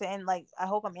feel like, to end, like, I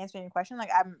hope I'm answering your question.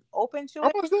 Like, I'm open to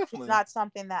it. Most definitely. It's not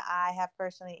something that I have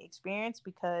personally experienced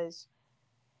because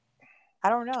I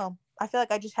don't know. I feel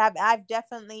like I've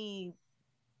definitely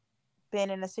been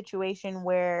in a situation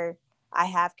where I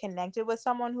have connected with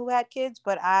someone who had kids,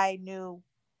 but I knew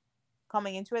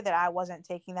coming into it that I wasn't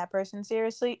taking that person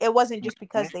seriously. It wasn't just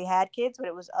because they had kids, but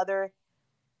it was other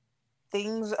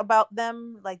things about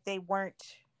them. Like, they weren't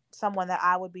someone that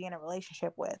I would be in a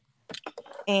relationship with.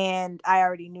 And I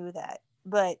already knew that.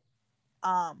 But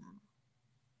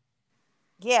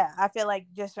yeah, I feel like,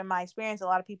 just from my experience, a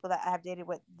lot of people that I have dated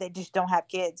with, they just don't have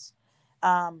kids.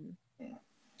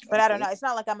 But I don't know. It's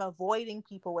not like I'm avoiding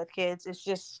people with kids. It's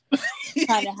just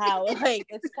kind of how, like,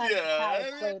 it's kind of how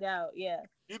it played out. Yeah.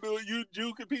 You know, you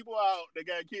juking people out. They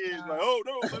got kids. No. Like, oh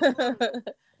no.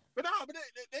 But no, but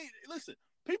they listen.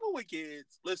 People with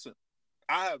kids, listen.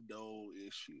 I have no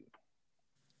issue,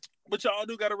 but y'all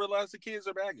do got to realize the kids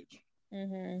are baggage.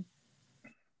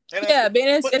 Yeah,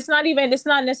 but it's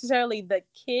not necessarily the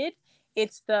kid.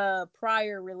 It's the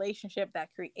prior relationship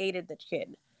that created the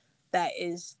kid. That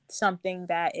is something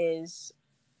that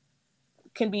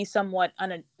can be somewhat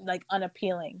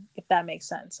unappealing, if that makes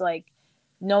sense. Like,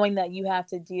 knowing that you have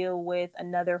to deal with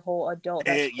another whole adult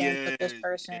that's friends with this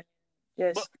person.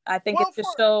 I think it's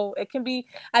just so, it can be,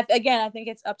 I think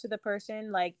it's up to the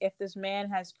person. Like, if this man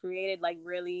has created like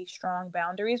really strong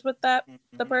boundaries with the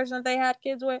person that they had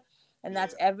kids with, and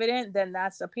that's evident, then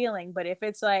that's appealing. But if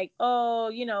it's like, oh,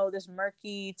 you know, this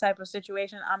murky type of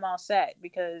situation, I'm all set,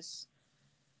 because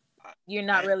you're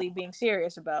not really being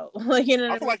serious about. You know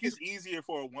what I feel mean? like it's easier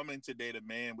for a woman to date a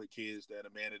man with kids than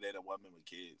a man to date a woman with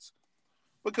kids,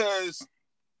 because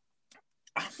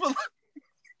I feel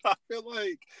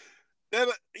like that,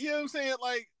 you know what I'm saying?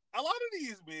 Like, a lot of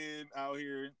these men out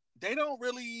here, they don't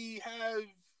really have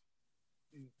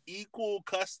equal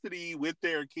custody with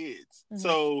their kids.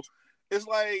 So it's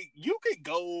like, you could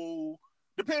go,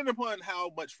 depending upon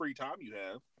how much free time you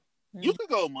have, you could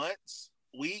go months,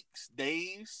 weeks,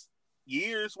 days,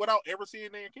 years without ever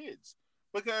seeing their kids,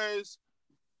 because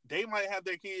they might have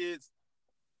their kids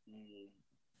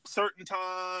certain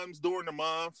times during the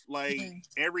month, like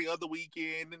every other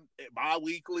weekend,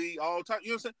 bi-weekly, all the time.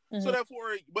 You know what I'm saying? So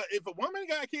therefore, but if a woman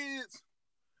got kids,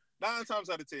 9 times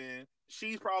out of 10,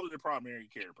 she's probably the primary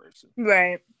care person.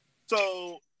 Right.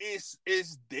 So it's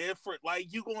different. Like,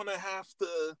 you're gonna have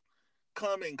to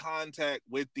come in contact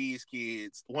with these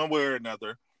kids one way or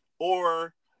another,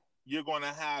 or you're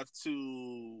gonna have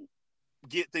to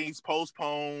get things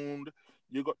postponed.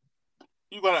 You're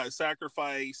gonna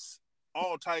sacrifice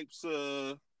all types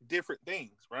of different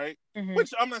things, right?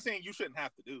 Which I'm not saying you shouldn't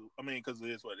have to do. I mean, because it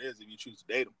is what it is if you choose to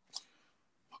date them.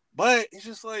 But it's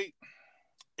just like,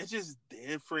 it's just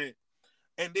different.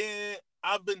 And then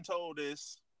I've been told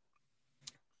this,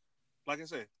 like I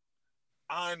said,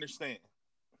 I understand.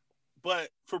 But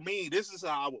for me, this is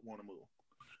how I would want to move.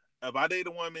 If I date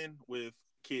a woman with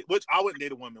kids, which I wouldn't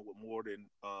date a woman with more than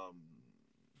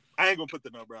I ain't gonna put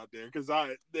the number out there because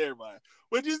never mind.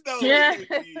 But just know Yeah.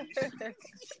 I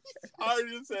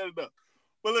already just said enough.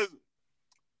 But listen,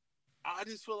 I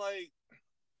just feel like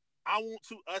I want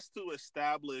us to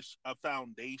establish a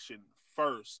foundation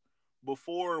first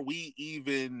before we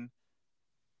even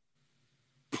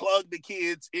plug the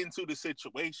kids into the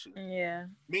situation. Yeah.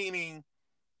 Meaning,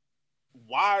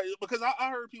 why? Because I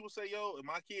heard people say, yo, if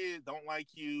my kids don't like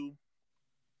you,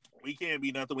 we can't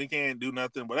be nothing, we can't do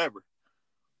nothing, whatever.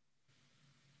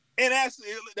 And that's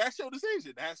your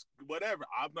decision. That's whatever.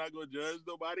 I'm not gonna judge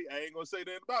nobody. I ain't gonna say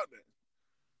nothing about that.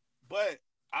 But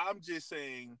I'm just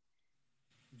saying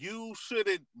you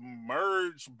shouldn't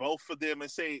merge both of them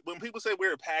and say, when people say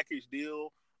we're a package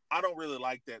deal, I don't really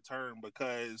like that term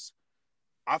because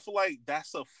I feel like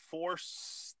that's a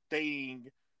forced thing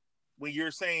when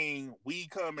you're saying we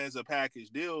come as a package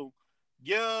deal.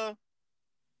 Yeah,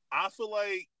 I feel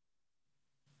like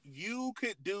you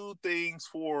could do things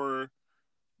for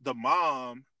the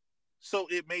mom so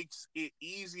it makes it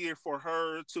easier for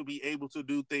her to be able to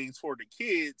do things for the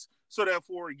kids. So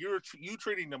therefore, you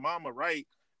treating the mama right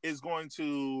is going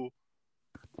to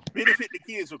benefit the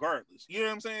kids regardless. You know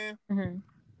what I'm saying? Mm-hmm.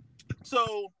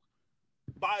 So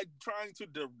by trying to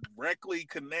directly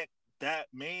connect that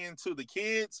man to the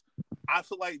kids, I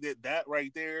feel like that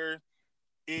right there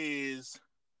is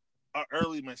an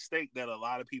early mistake that a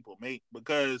lot of people make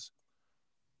because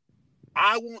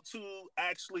I want to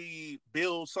actually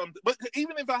build something. But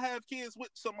even if I have kids with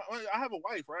somebody, I have a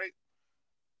wife, right?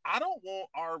 I don't want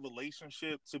our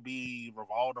relationship to be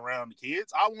revolved around the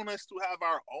kids. I want us to have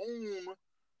our own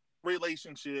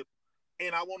relationship,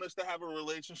 and I want us to have a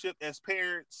relationship as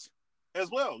parents as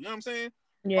well. You know what I'm saying?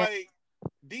 Yeah. Like,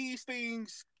 these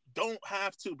things don't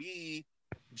have to be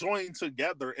joined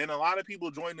together, and a lot of people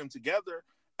join them together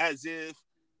as if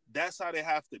that's how they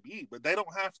have to be, but they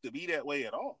don't have to be that way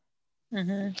at all. Mm-hmm.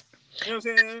 You know what I'm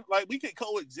saying? Like, we can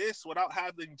coexist without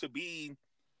having to be,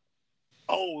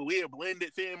 oh, we're a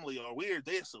blended family, or we're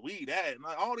this, or we that. And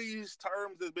like, all these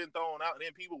terms have been thrown out, and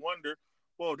then people wonder,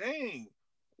 well, dang,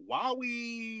 why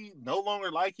we no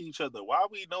longer like each other? Why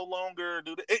we no longer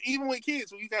do that? Even with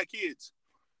kids, when you got kids,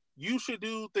 you should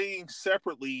do things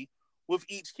separately with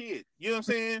each kid. You know what I'm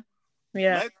saying?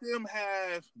 Yeah. Let them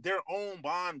have their own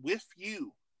bond with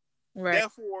you. Right.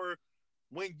 Therefore,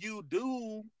 when you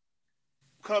do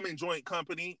come in joint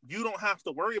company, you don't have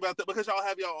to worry about that because y'all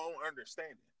have your own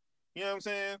understanding. You know what I'm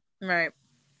saying? Right.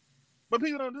 But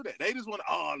people don't do that. They just want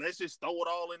to, let's just throw it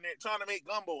all in there, trying to make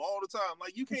gumbo all the time.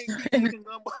 Like, you can't keep making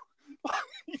gumbo.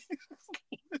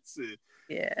 Listen,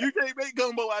 Yeah. you can't make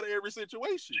gumbo out of every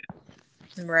situation.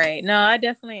 Right. No, I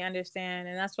definitely understand.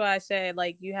 And that's why I said,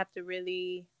 like, you have to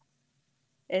really,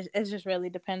 it just really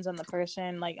depends on the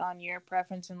person, like, on your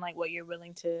preference and, like, what you're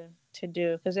willing to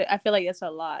do. Because I feel like it's a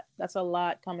lot. That's a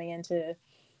lot coming into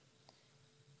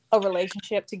a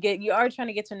relationship you are trying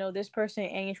to get to know this person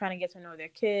and you're trying to get to know their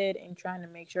kid and trying to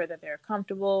make sure that they're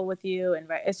comfortable with you. And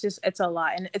it's a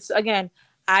lot. And it's, again,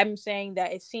 I'm saying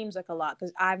that it seems like a lot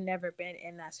because I've never been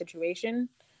in that situation.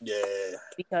 Yeah.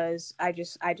 Because I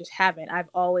just haven't. I've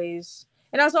always,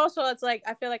 and it's like,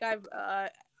 I feel like I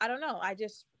don't know.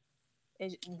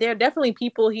 There are definitely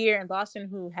people here in Boston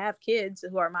who have kids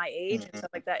who are my age and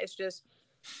stuff like that. It's just,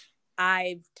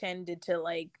 I've tended to,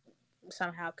 like,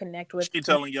 somehow connect with. She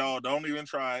telling y'all, don't even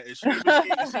try.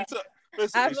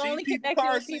 I've only connected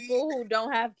with people who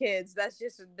don't have kids. That's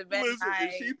just the best. Listen,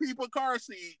 if she people car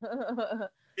seat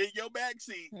in your back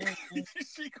seat,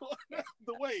 she going out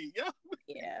the way.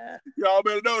 Yeah. Y'all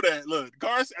better know that. Look,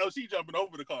 car seat. Oh, she jumping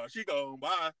over the car. She going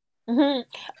bye. Mm-hmm.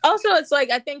 Also, it's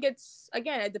like, I think it's,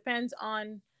 again, it depends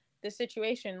on the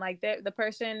situation. Like, the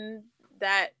person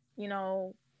that, you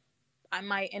know, I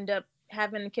might end up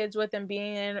having kids with and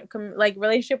being in a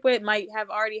relationship with might have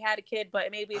already had a kid, but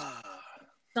maybe it's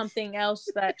something else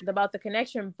about the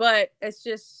connection. But it's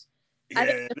just, I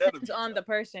think it depends on the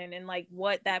person and, like,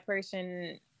 what that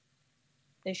person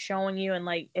is showing you, and,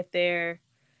 like, if they're,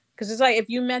 because it's like, if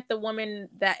you met the woman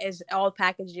that is all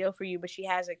package deal for you, but she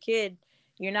has a kid,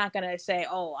 you're not gonna say,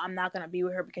 "Oh, I'm not gonna be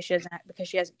with her because she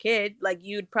has a kid." Like,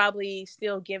 you'd probably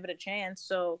still give it a chance.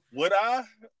 So would I?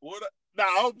 No,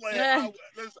 I'm playing. I ain't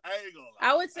gonna lie.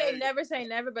 I would say never say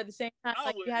never, but at the same time,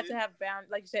 like, you have to have bound.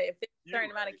 Like you said, if there's a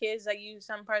certain amount of kids,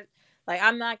 like,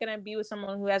 I'm not gonna be with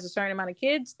someone who has a certain amount of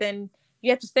kids. Then you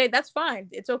have to stay. That's fine.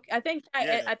 It's okay. I think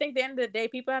at the end of the day,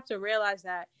 people have to realize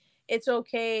that it's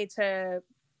okay to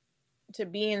to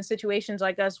be in situations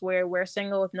like us where we're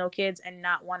single with no kids and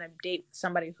not want to date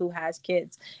somebody who has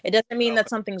kids. It doesn't mean that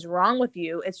something's wrong with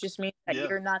you. It just means that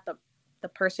you're not the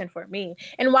person for me.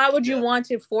 And why would you want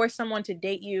to force someone to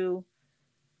date you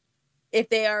if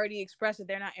they already express that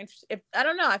they're not interested? If I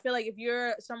don't know, I feel like if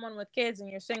you're someone with kids and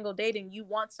you're single dating, you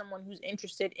want someone who's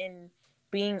interested in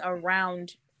being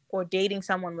around or dating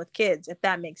someone with kids, if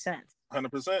that makes sense.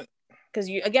 100%. Because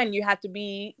you have to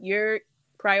be, your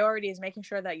priority is making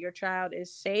sure that your child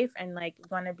is safe and like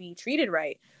going to be treated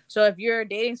right. So if you're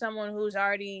dating someone who's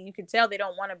already, you can tell they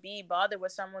don't want to be bothered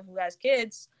with someone who has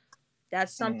kids,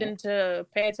 that's something to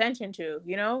pay attention to,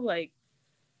 you know, like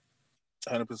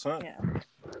 100%. Yeah.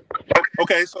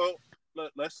 Okay, so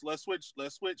let's switch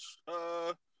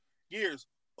gears.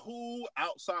 Who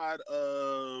outside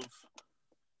of,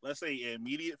 let's say, an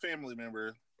immediate family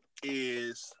member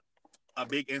is a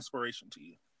big inspiration to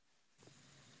you?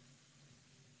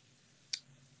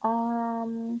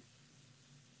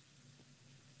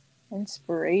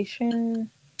 Inspiration.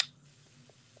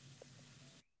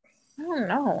 I don't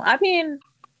know. I mean,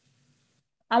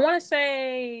 I want to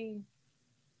say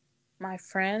my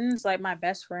friends, like my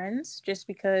best friends, just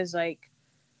because like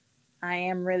I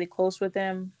am really close with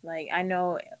them. Like I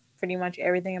know pretty much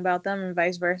everything about them and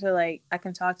vice versa. Like I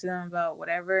can talk to them about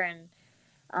whatever, and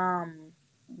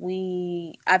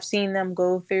I've seen them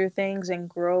go through things and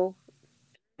grow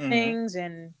things,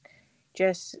 and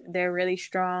just they're really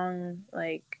strong,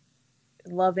 like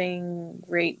loving,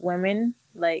 great women.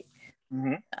 Like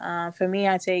for me,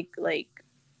 I take like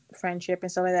friendship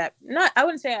and stuff like that. I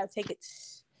wouldn't say I take it.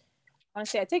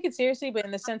 Honestly, I take it seriously, but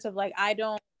in the sense of like I'm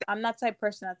not the type of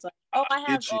person that's like, oh, I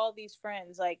have all these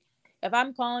friends. Like if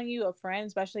I'm calling you a friend,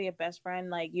 especially a best friend,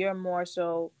 like you're more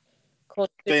so close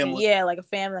to me. Yeah, like a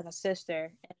family, like a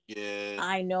sister. Yeah.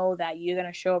 I know that you're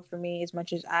gonna show up for me as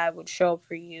much as I would show up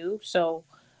for you. So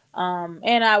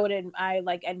and I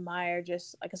like admire,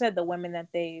 just like I said, the women that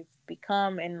they've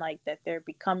become and like that they're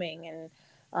becoming,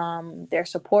 and they're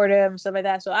supportive and stuff like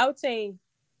that. So I would say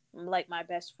like my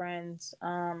best friends.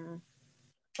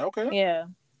 Okay. Yeah.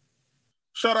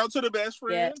 Shout out to the best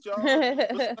friends, y'all.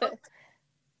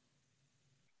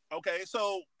 Okay,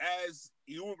 so as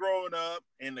you were growing up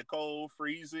in the cold,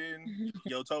 freezing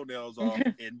your toenails off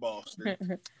in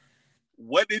Boston,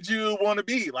 what did you want to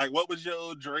be? Like, what was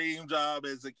your dream job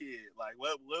as a kid? Like,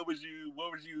 what was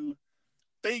you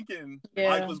thinking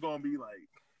life was gonna be like?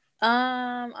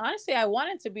 Honestly, I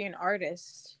wanted to be an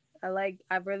artist. I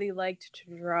really liked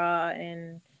to draw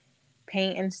and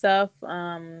paint and stuff.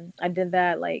 I did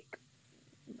that like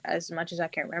as much as I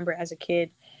can remember as a kid,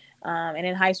 and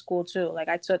in high school too. Like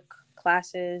I took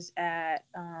classes at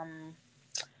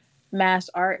Mass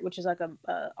Art, which is like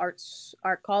a art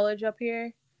college up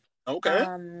here. Okay.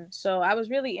 So I was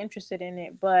really interested in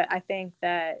it, but I think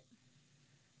that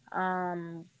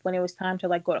when it was time to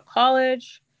like go to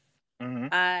college,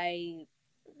 I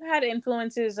had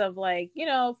influences of like, you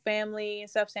know, family and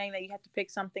stuff saying that you have to pick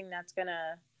something that's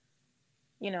gonna,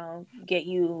 you know, get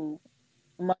you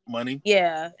money.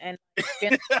 Yeah, and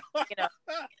you know,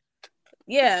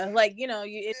 yeah, like you know,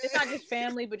 it's not just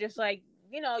family, but just like,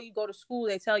 you know, you go to school,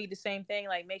 they tell you the same thing,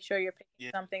 like make sure you're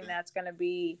picking something that's gonna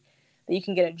be that you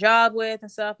can get a job with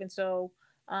and stuff. And so,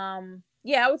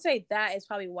 yeah, I would say that is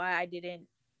probably why I didn't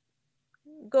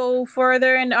go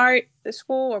further in art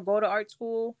school or go to art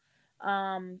school.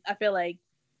 I feel like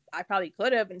I probably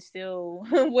could have and still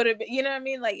would have been, you know what I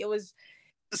mean? Like it was.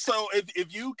 So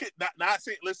if you could not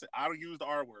say, listen, I don't use the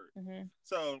R word.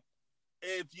 So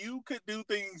if you could do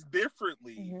things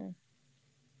differently,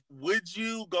 would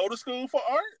you go to school for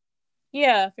art?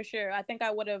 Yeah, for sure. I think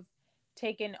I would have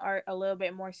taken art a little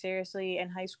bit more seriously in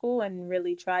high school and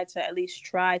really tried to at least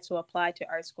try to apply to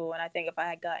art school. And I think if I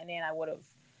had gotten in, I would have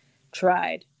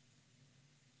tried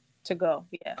to go.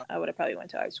 Yeah, I would have probably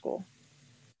went to art school.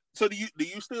 So do you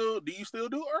still do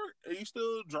art? Do you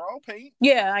still draw, paint?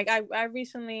 Yeah, I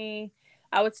recently,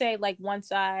 I would say like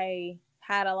once I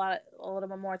had a little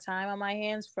bit more time on my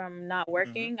hands from not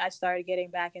working, I started getting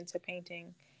back into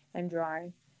painting and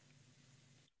drawing.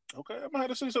 Okay, I'm gonna have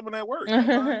to see some of that work.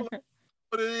 I'm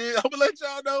gonna let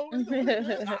y'all know.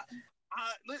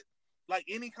 Like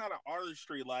any kind of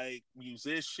artistry, like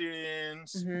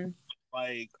musicians,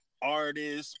 like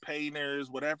artists, painters,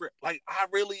 whatever. Like I'm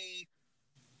really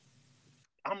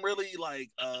like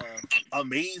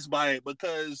amazed by it,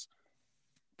 because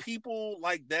people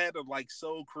like that are like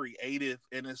so creative,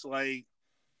 and it's like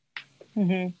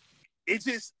it's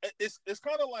just it's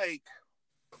kind of like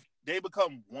they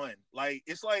become one. Like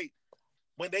it's like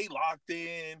when they locked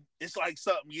in, it's like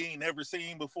something you ain't never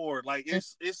seen before. Like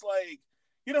it's like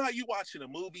you know how you watching a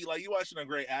movie, like you watching a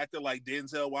great actor like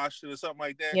Denzel Washington or something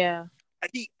like that. Yeah.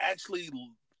 Like he actually,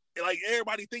 like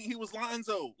everybody think he was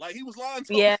Lonzo. Like he was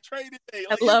Lonzo Yeah. Training Day.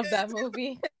 I Like, love that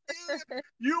movie.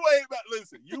 you ain't about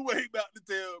you ain't about to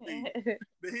tell me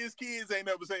that his kids ain't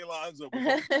never seen Lonzo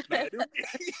before.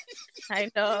 I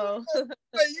know.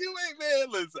 Like you ain't,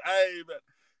 man. Listen, I ain't.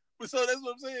 But so that's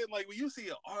what I'm saying. Like when you see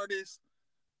an artist,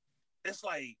 it's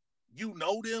like you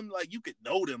know them, like you could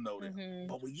know them. Mm-hmm.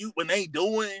 But when they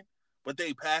doing what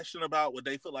they passionate about, what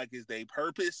they feel like is their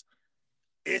purpose,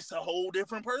 it's a whole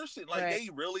different person. Like Right. they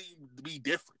really be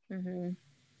different. Mm-hmm.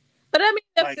 But I mean,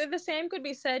 Like, the same could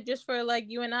be said just for like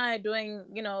you and I doing,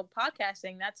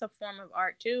 podcasting. That's a form of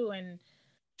art too, and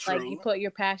like you true. put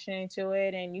your passion into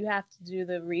it, and you have to do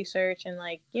the research, and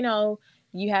like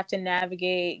you have to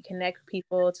navigate, connect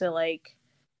people to like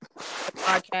the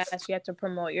podcast. You have to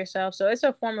promote yourself, so it's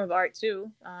a form of art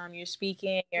too. You're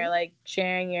speaking, you're like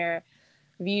sharing your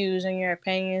views and your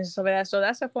opinions and stuff like that. So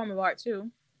that's a form of art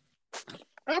too.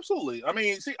 Absolutely. I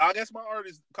mean, see, I guess my art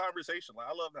is conversation. Like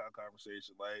I love to have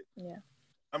conversation. Like, yeah.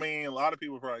 I mean, a lot of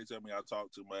people probably tell me I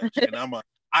talk too much, and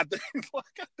I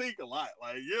think a lot.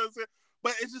 Like, you know what I'm saying?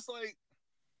 But it's just like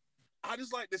I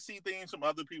just like to see things from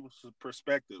other people's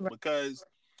perspective Right. because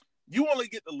you only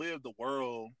get to live the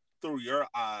world through your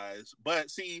eyes.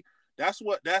 But see, that's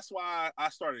why I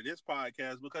started this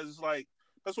podcast, because it's like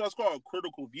that's why it's called a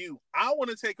critical view. I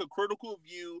want to take a critical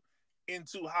view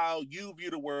into how you view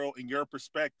the world in your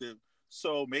perspective.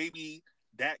 So maybe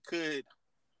that could,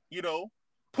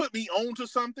 put me on to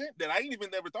something that I ain't even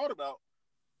never thought about.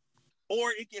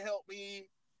 Or it can help me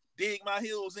dig my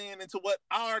heels into what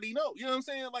I already know. You know what I'm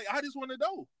saying? Like, I just want to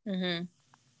know. Mm-hmm.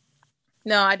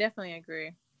 No, I definitely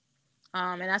agree.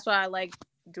 And that's why I like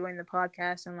doing the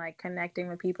podcast and like connecting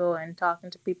with people and talking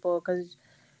to people, because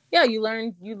you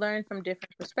learn from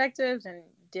different perspectives and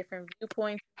different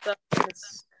viewpoints and stuff.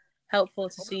 It's helpful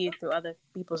to see it through other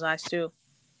people's eyes too.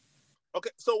 Okay,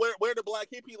 so where the Black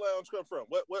Hippie Lounge come from?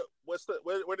 Where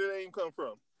did the name come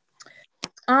from?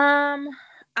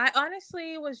 I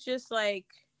honestly was just like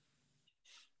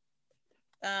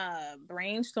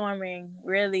brainstorming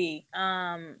really,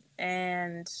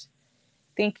 and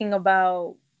thinking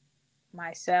about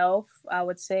myself. I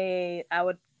would say I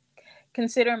would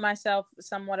consider myself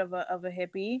somewhat of a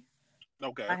hippie.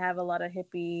 Okay. I have a lot of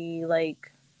hippie,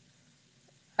 like,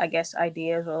 I guess,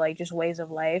 ideas or like just ways of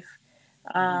life.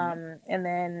 And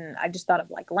then I just thought of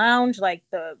like lounge, like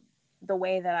the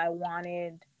way that I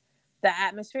wanted the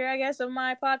atmosphere, I guess, of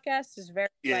my podcast is very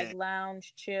like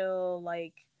lounge, chill,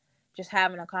 like just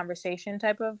having a conversation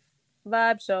type of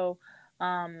vibe. So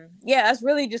that's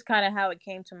really just kind of how it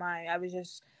came to mind. I was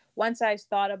just, once I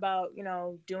thought about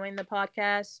doing the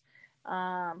podcast,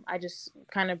 I just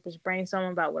kind of was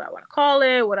brainstorming about what I want to call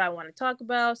it, what I want to talk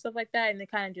about, stuff like that, and it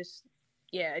kind of just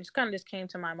came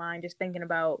to my mind, just thinking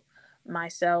about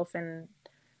myself and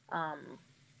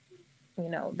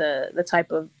the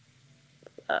type of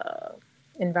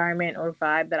environment or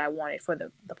vibe that I wanted for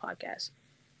the podcast.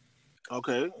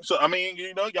 Okay, so I mean,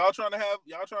 y'all trying to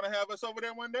have us over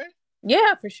there one day?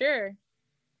 Yeah, for sure.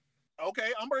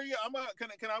 Okay,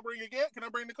 Can I bring again? Can I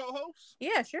bring the co-host?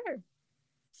 Yeah, sure.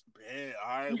 Yeah, all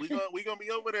right. We gonna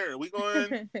be over there. We're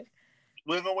gonna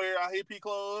wear our hippie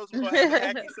clothes. We're gonna have a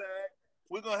hacky sack.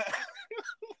 We're gonna have.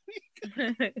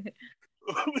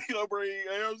 We gonna bring. You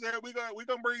know what I'm saying? We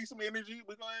gonna bring some energy.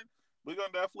 We're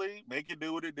gonna definitely make it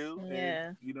do what it do.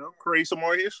 Yeah. And, create some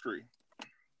more history.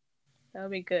 That'll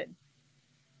be good.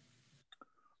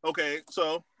 Okay,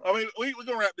 so I mean, we're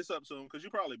gonna wrap this up soon because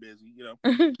you're probably busy,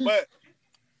 But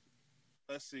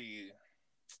let's see.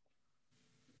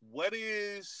 What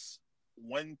is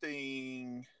one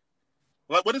thing?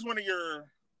 Like, what is one of your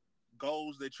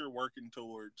goals that you're working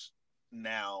towards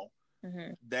now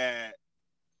that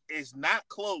is not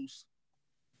close,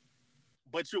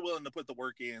 but you're willing to put the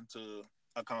work in to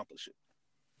accomplish it?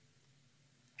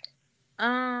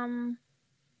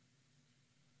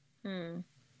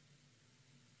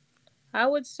 I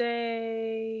would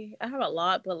say I have a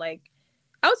lot, but like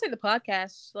I would say the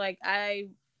podcast. Like I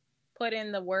put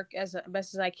in the work as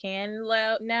best as I can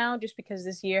now, just because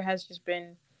this year has just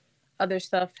been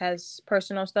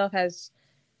personal stuff has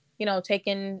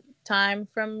taken time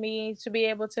from me to be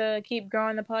able to keep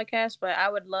growing the podcast. But I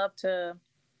would love to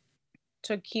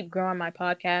keep growing my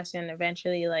podcast and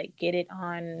eventually like get it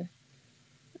on,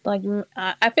 like,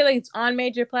 I feel like it's on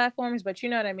major platforms, but you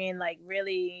know what I mean, like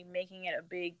really making it a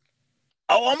big.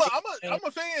 Oh, I'm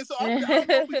a fan, so I'm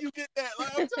hoping you get that.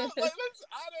 Like I'm telling, like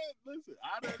listen,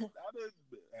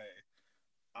 hey,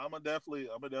 I'm gonna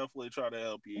definitely try to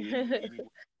help you any way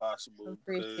possible.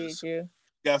 Appreciate you.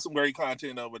 got some great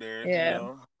content over there. Yeah. You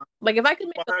know? Like if I could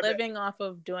make a living off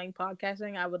of doing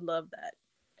podcasting, I would love that.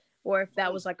 Or if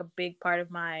that was like a big part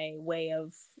of my way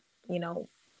of, you know.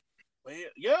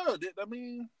 Yeah, I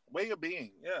mean, way of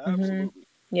being. Yeah, absolutely.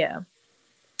 Yeah.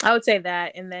 I would say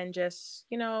that, and then just,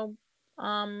 you know,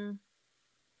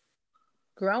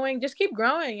 growing, just keep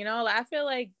growing, you know. I feel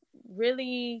like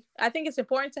really, I think it's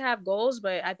important to have goals,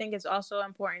 but I think it's also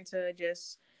important to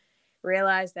just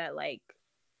realize that like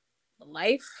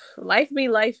life be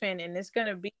lifing, and it's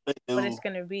gonna be what it's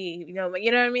gonna be, you know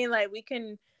what I mean? Like we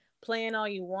can plan all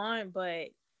you want, but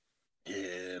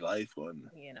yeah, life one,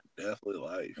 you know, definitely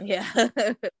life. Yeah.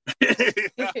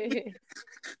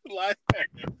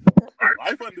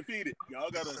 life undefeated.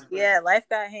 Y'all gotta understand. Yeah, life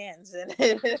got hands.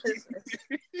 Yeah.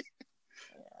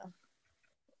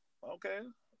 Okay.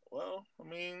 Well, I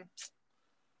mean,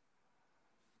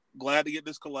 glad to get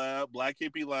this collab, Black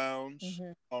Hippie Lounge,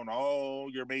 on all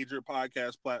your major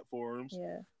podcast platforms.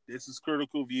 Yeah. This is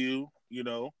Critical View. You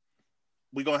know,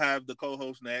 we're gonna have the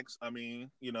co-host next. I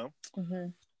mean, you know.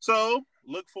 So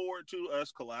look forward to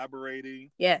us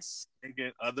collaborating. Yes. And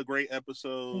get other great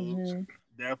episodes.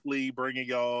 Definitely bringing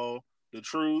y'all the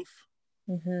truth.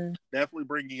 Definitely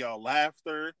bringing y'all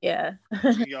laughter. Yeah.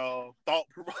 Bringing y'all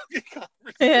thought-provoking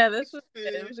conversation. Yeah,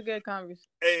 it was a good conversation.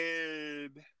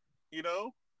 And, you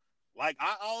know, like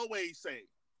I always say,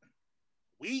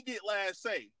 we get last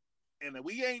say. And if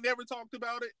we ain't never talked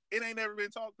about it, it ain't never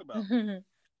been talked about.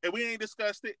 If we ain't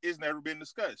discussed it, it's never been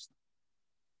discussed.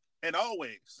 And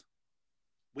always,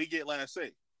 we get last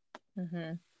say.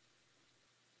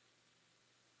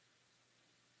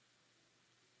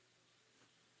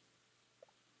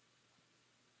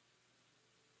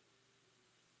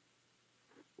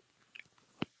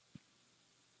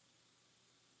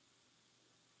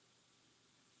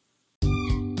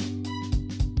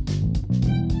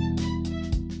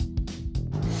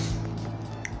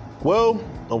 Well,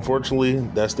 unfortunately,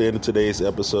 that's the end of today's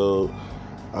episode.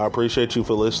 I appreciate you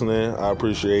for listening. I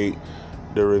appreciate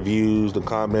the reviews, the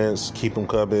comments. Keep them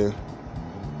coming.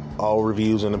 All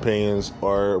reviews and opinions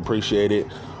are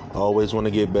appreciated. Always want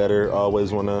to get better.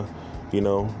 Always want to, you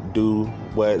know, do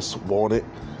what's wanted.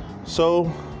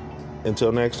 So,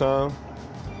 until next time,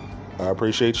 I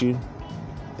appreciate you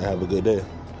and have a good day.